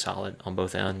still pretty solid on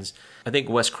both ends. I think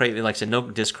Wes Craven, like I said, no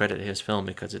discredit to his film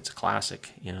because it's a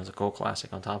classic. You know, it's a cult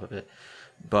classic on top of it.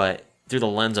 But through the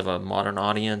lens of a modern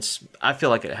audience, I feel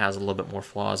like it has a little bit more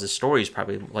flaws. The story is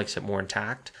probably, like I said, more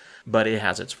intact, but it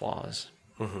has its flaws.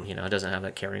 Mm-hmm. You know, it doesn't have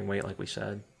that carrying weight, like we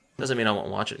said. Doesn't mean I won't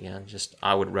watch it again. Just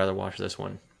I would rather watch this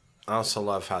one. I also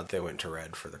love how they went to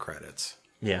red for the credits.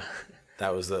 Yeah.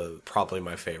 That was probably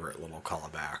my favorite little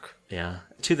callback. Yeah.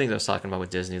 Two things I was talking about with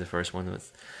Disney. The first one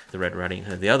with the Red Riding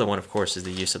Hood. The other one, of course, is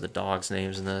the use of the dogs'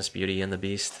 names in this, Beauty and the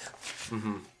Beast.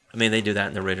 Mm-hmm. I mean, they do that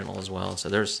in the original as well. So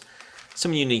there's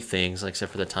some unique things, like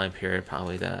except for the time period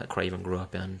probably that Craven grew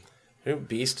up in.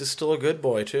 Beast is still a good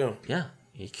boy, too. Yeah.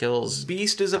 He kills...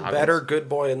 Beast is a better good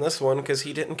boy in this one because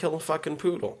he didn't kill a fucking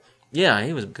poodle. Yeah,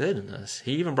 he was good in this.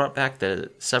 He even brought back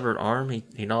the severed arm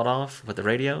he gnawed off with the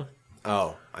radio.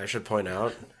 Oh, I should point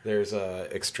out, there's a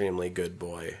extremely good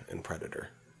boy in Predator.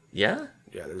 Yeah?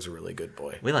 Yeah, there's a really good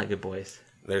boy. We like good boys.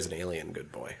 There's an alien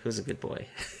good boy. Who's a good boy?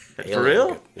 Alien For real?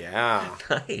 Good, yeah.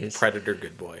 Nice. Predator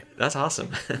good boy. That's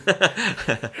awesome.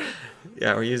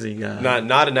 Yeah, we're using...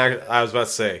 Not an... I was about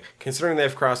to say, considering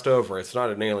they've crossed over, it's not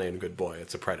an alien good boy,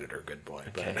 it's a Predator good boy.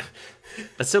 Okay. But...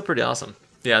 That's still pretty awesome.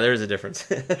 Yeah, there is a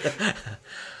difference.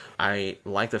 I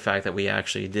like the fact that we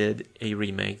actually did a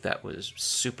remake that was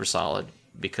super solid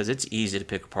because it's easy to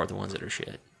pick apart the ones that are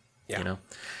shit. Yeah. You know?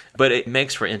 But it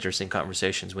makes for interesting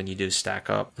conversations when you do stack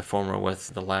up the former with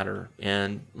the latter.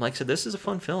 And like I said, this is a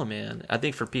fun film, man. I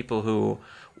think for people who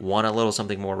want a little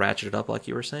something more ratcheted up, like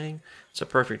you were saying, it's a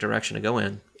perfect direction to go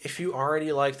in. If you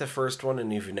already like the first one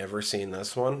and you've never seen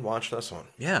this one, watch this one.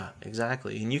 Yeah,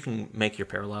 exactly. And you can make your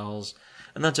parallels.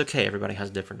 And that's okay. Everybody has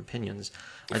different opinions.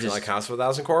 If you like House of a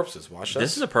Thousand Corpses, watch this.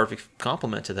 This is a perfect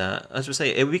complement to that. I was going to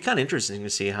say, it would be kind of interesting to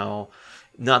see how,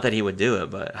 not that he would do it,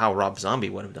 but how Rob Zombie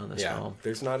would have done this film.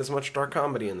 There's not as much dark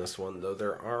comedy in this one, though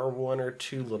there are one or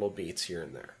two little beats here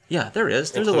and there. Yeah, there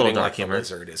is. There's Including, a little dark like, humor. The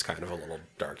Lizard is kind of a little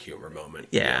dark humor moment.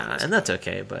 Yeah, and that's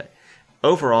okay. But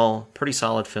overall, pretty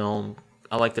solid film.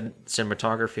 I like the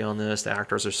cinematography on this. The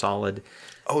actors are solid.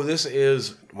 Oh, this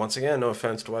is, once again, no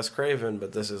offense to Wes Craven,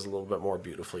 but this is a little bit more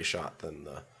beautifully shot than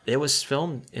the... It was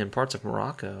filmed in parts of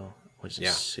Morocco, which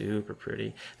is super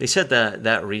pretty. They said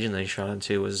that region they shot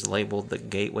into was labeled the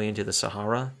gateway into the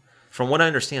Sahara. From what I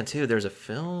understand, too, there's a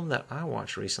film that I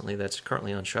watched recently that's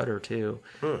currently on Shudder, too.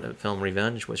 The film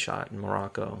Revenge was shot in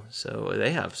Morocco. So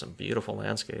they have some beautiful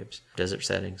landscapes, desert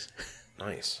settings.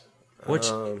 Nice. Which,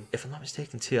 if I'm not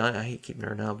mistaken, too, I hate keeping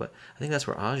her now, but I think that's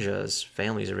where Aja's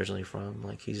family is originally from.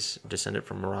 Like, he's descended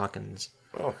from Moroccans.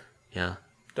 Oh. Yeah.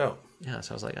 Dope. Yeah,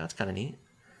 so I was like, that's kind of neat.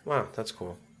 Wow, that's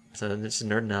cool. So this is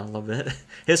nerding out a little bit.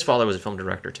 His father was a film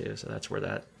director, too, so that's where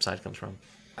that side comes from.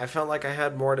 I felt like I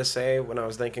had more to say when I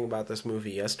was thinking about this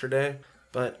movie yesterday,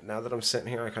 but now that I'm sitting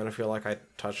here, I kind of feel like I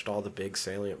touched all the big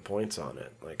salient points on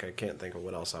it. Like, I can't think of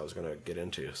what else I was going to get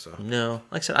into, so... No.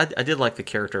 Like I said, I did like the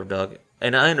character of Doug.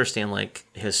 And I understand, like,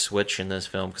 his switch in this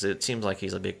film, because it seems like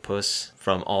he's a big puss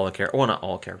from all the characters. Well, not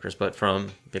all characters, but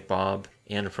from Big Bob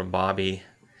and from Bobby.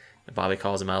 Bobby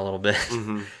calls him out a little bit,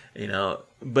 you know.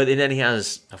 But then he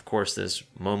has, of course, this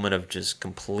moment of just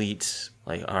complete,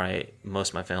 like, all right, most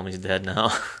of my family's dead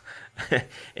now.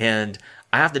 And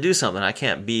I have to do something. I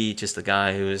can't be just the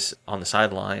guy who's on the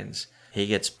sidelines. he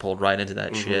gets pulled right into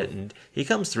that shit, and he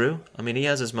comes through. I mean, he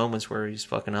has his moments where he's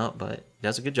fucking up, but he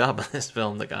does a good job on this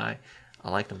film, the guy. I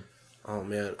liked him. Oh,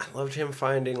 man. I loved him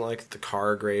finding, like, the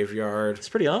car graveyard. It's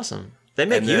pretty awesome. They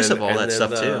make use of all that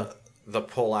stuff, too. The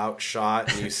pull-out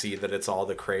shot, and you see that it's all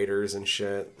the craters and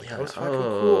shit. Like, Yeah. that was fucking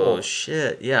Oh, cool.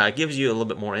 shit. Yeah, it gives you a little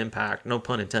bit more impact, no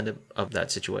pun intended, of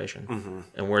that situation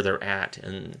and where they're at,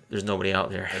 and there's nobody out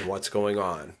there. And what's going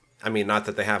on. I mean, not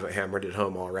that they haven't hammered it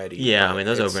home already. Yeah, but I mean,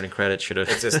 those it's- opening credits should have...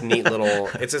 It's this neat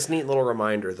little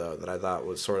reminder, though, that I thought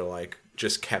was sort of like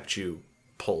just kept you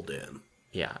pulled in.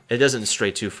 Yeah, it doesn't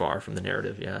stray too far from the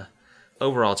narrative, yeah.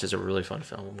 Overall, it's just a really fun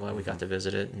film. I'm glad we got to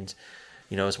visit it, and,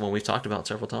 you know, it's one we've talked about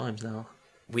several times now.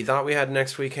 We thought we had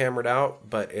next week hammered out,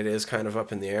 but it is kind of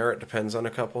up in the air. It depends on a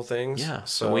couple things. Yeah,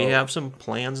 so we have some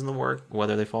plans in the work.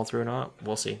 Whether they fall through or not,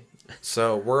 we'll see.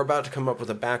 So we're about to come up with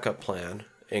a backup plan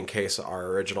in case our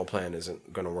original plan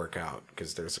isn't going to work out,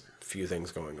 because there's a few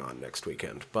things going on next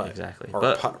weekend. But Exactly. Or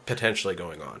But- potentially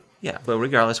going on. Yeah, but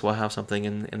regardless, we'll have something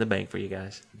in the bank for you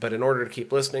guys. But in order to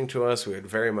keep listening to us, we would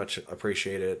very much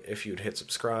appreciate it if you'd hit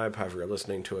subscribe, however you're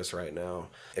listening to us right now.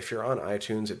 If you're on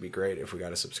iTunes, it'd be great if we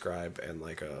got a subscribe and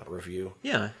like a review.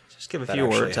 Yeah, just give a That few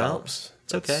actually words out. helps.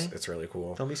 It's okay. It's really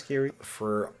cool. Don't be scary.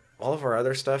 For all of our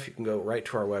other stuff, you can go right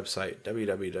to our website,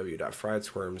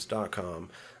 www.friedsquirms.com.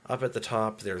 Up at the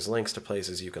top, there's links to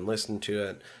places you can listen to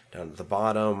it. Down at the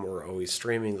bottom, we're always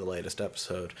streaming the latest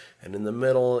episode. And in the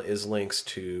middle is links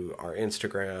to our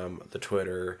Instagram, the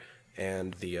Twitter,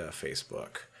 and the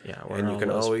Facebook. Yeah, we're and on you can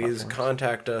all those always platforms.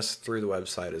 contact us through the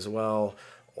website as well,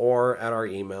 or at our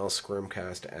email,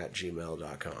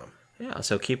 squirmcast@gmail.com. Yeah,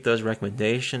 so keep those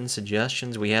recommendations,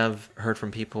 suggestions. We have heard from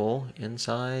people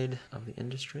inside of the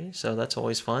industry, so that's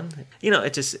always fun. You know,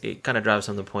 it kind of drives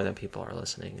home the point that people are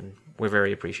listening, and we're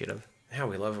very appreciative. Yeah,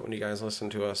 we love it when you guys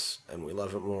listen to us, and we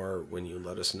love it more when you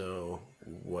let us know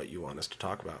what you want us to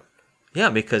talk about. Yeah,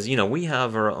 because, you know, we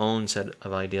have our own set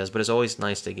of ideas, but it's always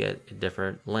nice to get a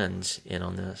different lens in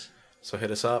on this. So hit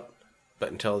us up.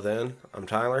 But until then, I'm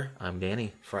Tyler. I'm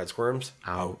Danny. Fried Squirms.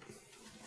 Out.